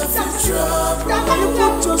yourself in trouble. You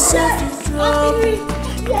put yourself in trouble.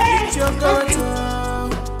 It's your daughter.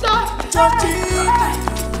 Georgina.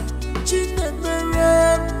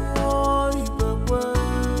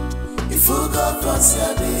 If you got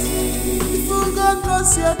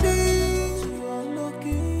you are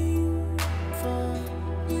looking for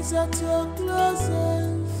is at your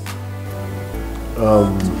closet.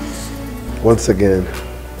 Once again,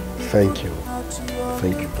 thank you.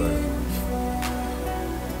 Thank you very much.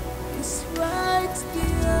 It's right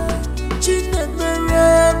there.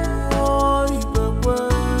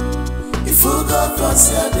 If you got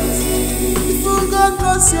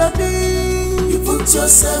you put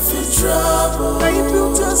yourself in trouble. Now you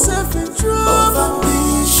put yourself in trouble. Of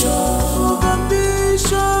ambition.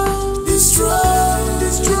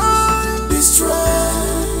 Destroy.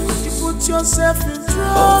 You put yourself in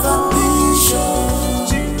trouble. Of ambition.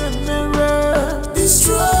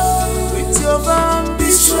 Destroy with your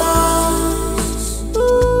ambition.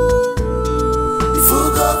 If you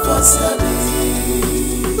got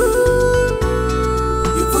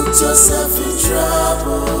you put yourself in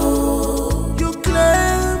trouble. You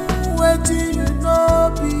claim waiting you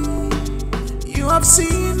know be. You have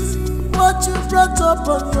seen what you brought up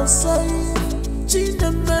on yourself. If you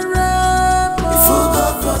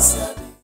got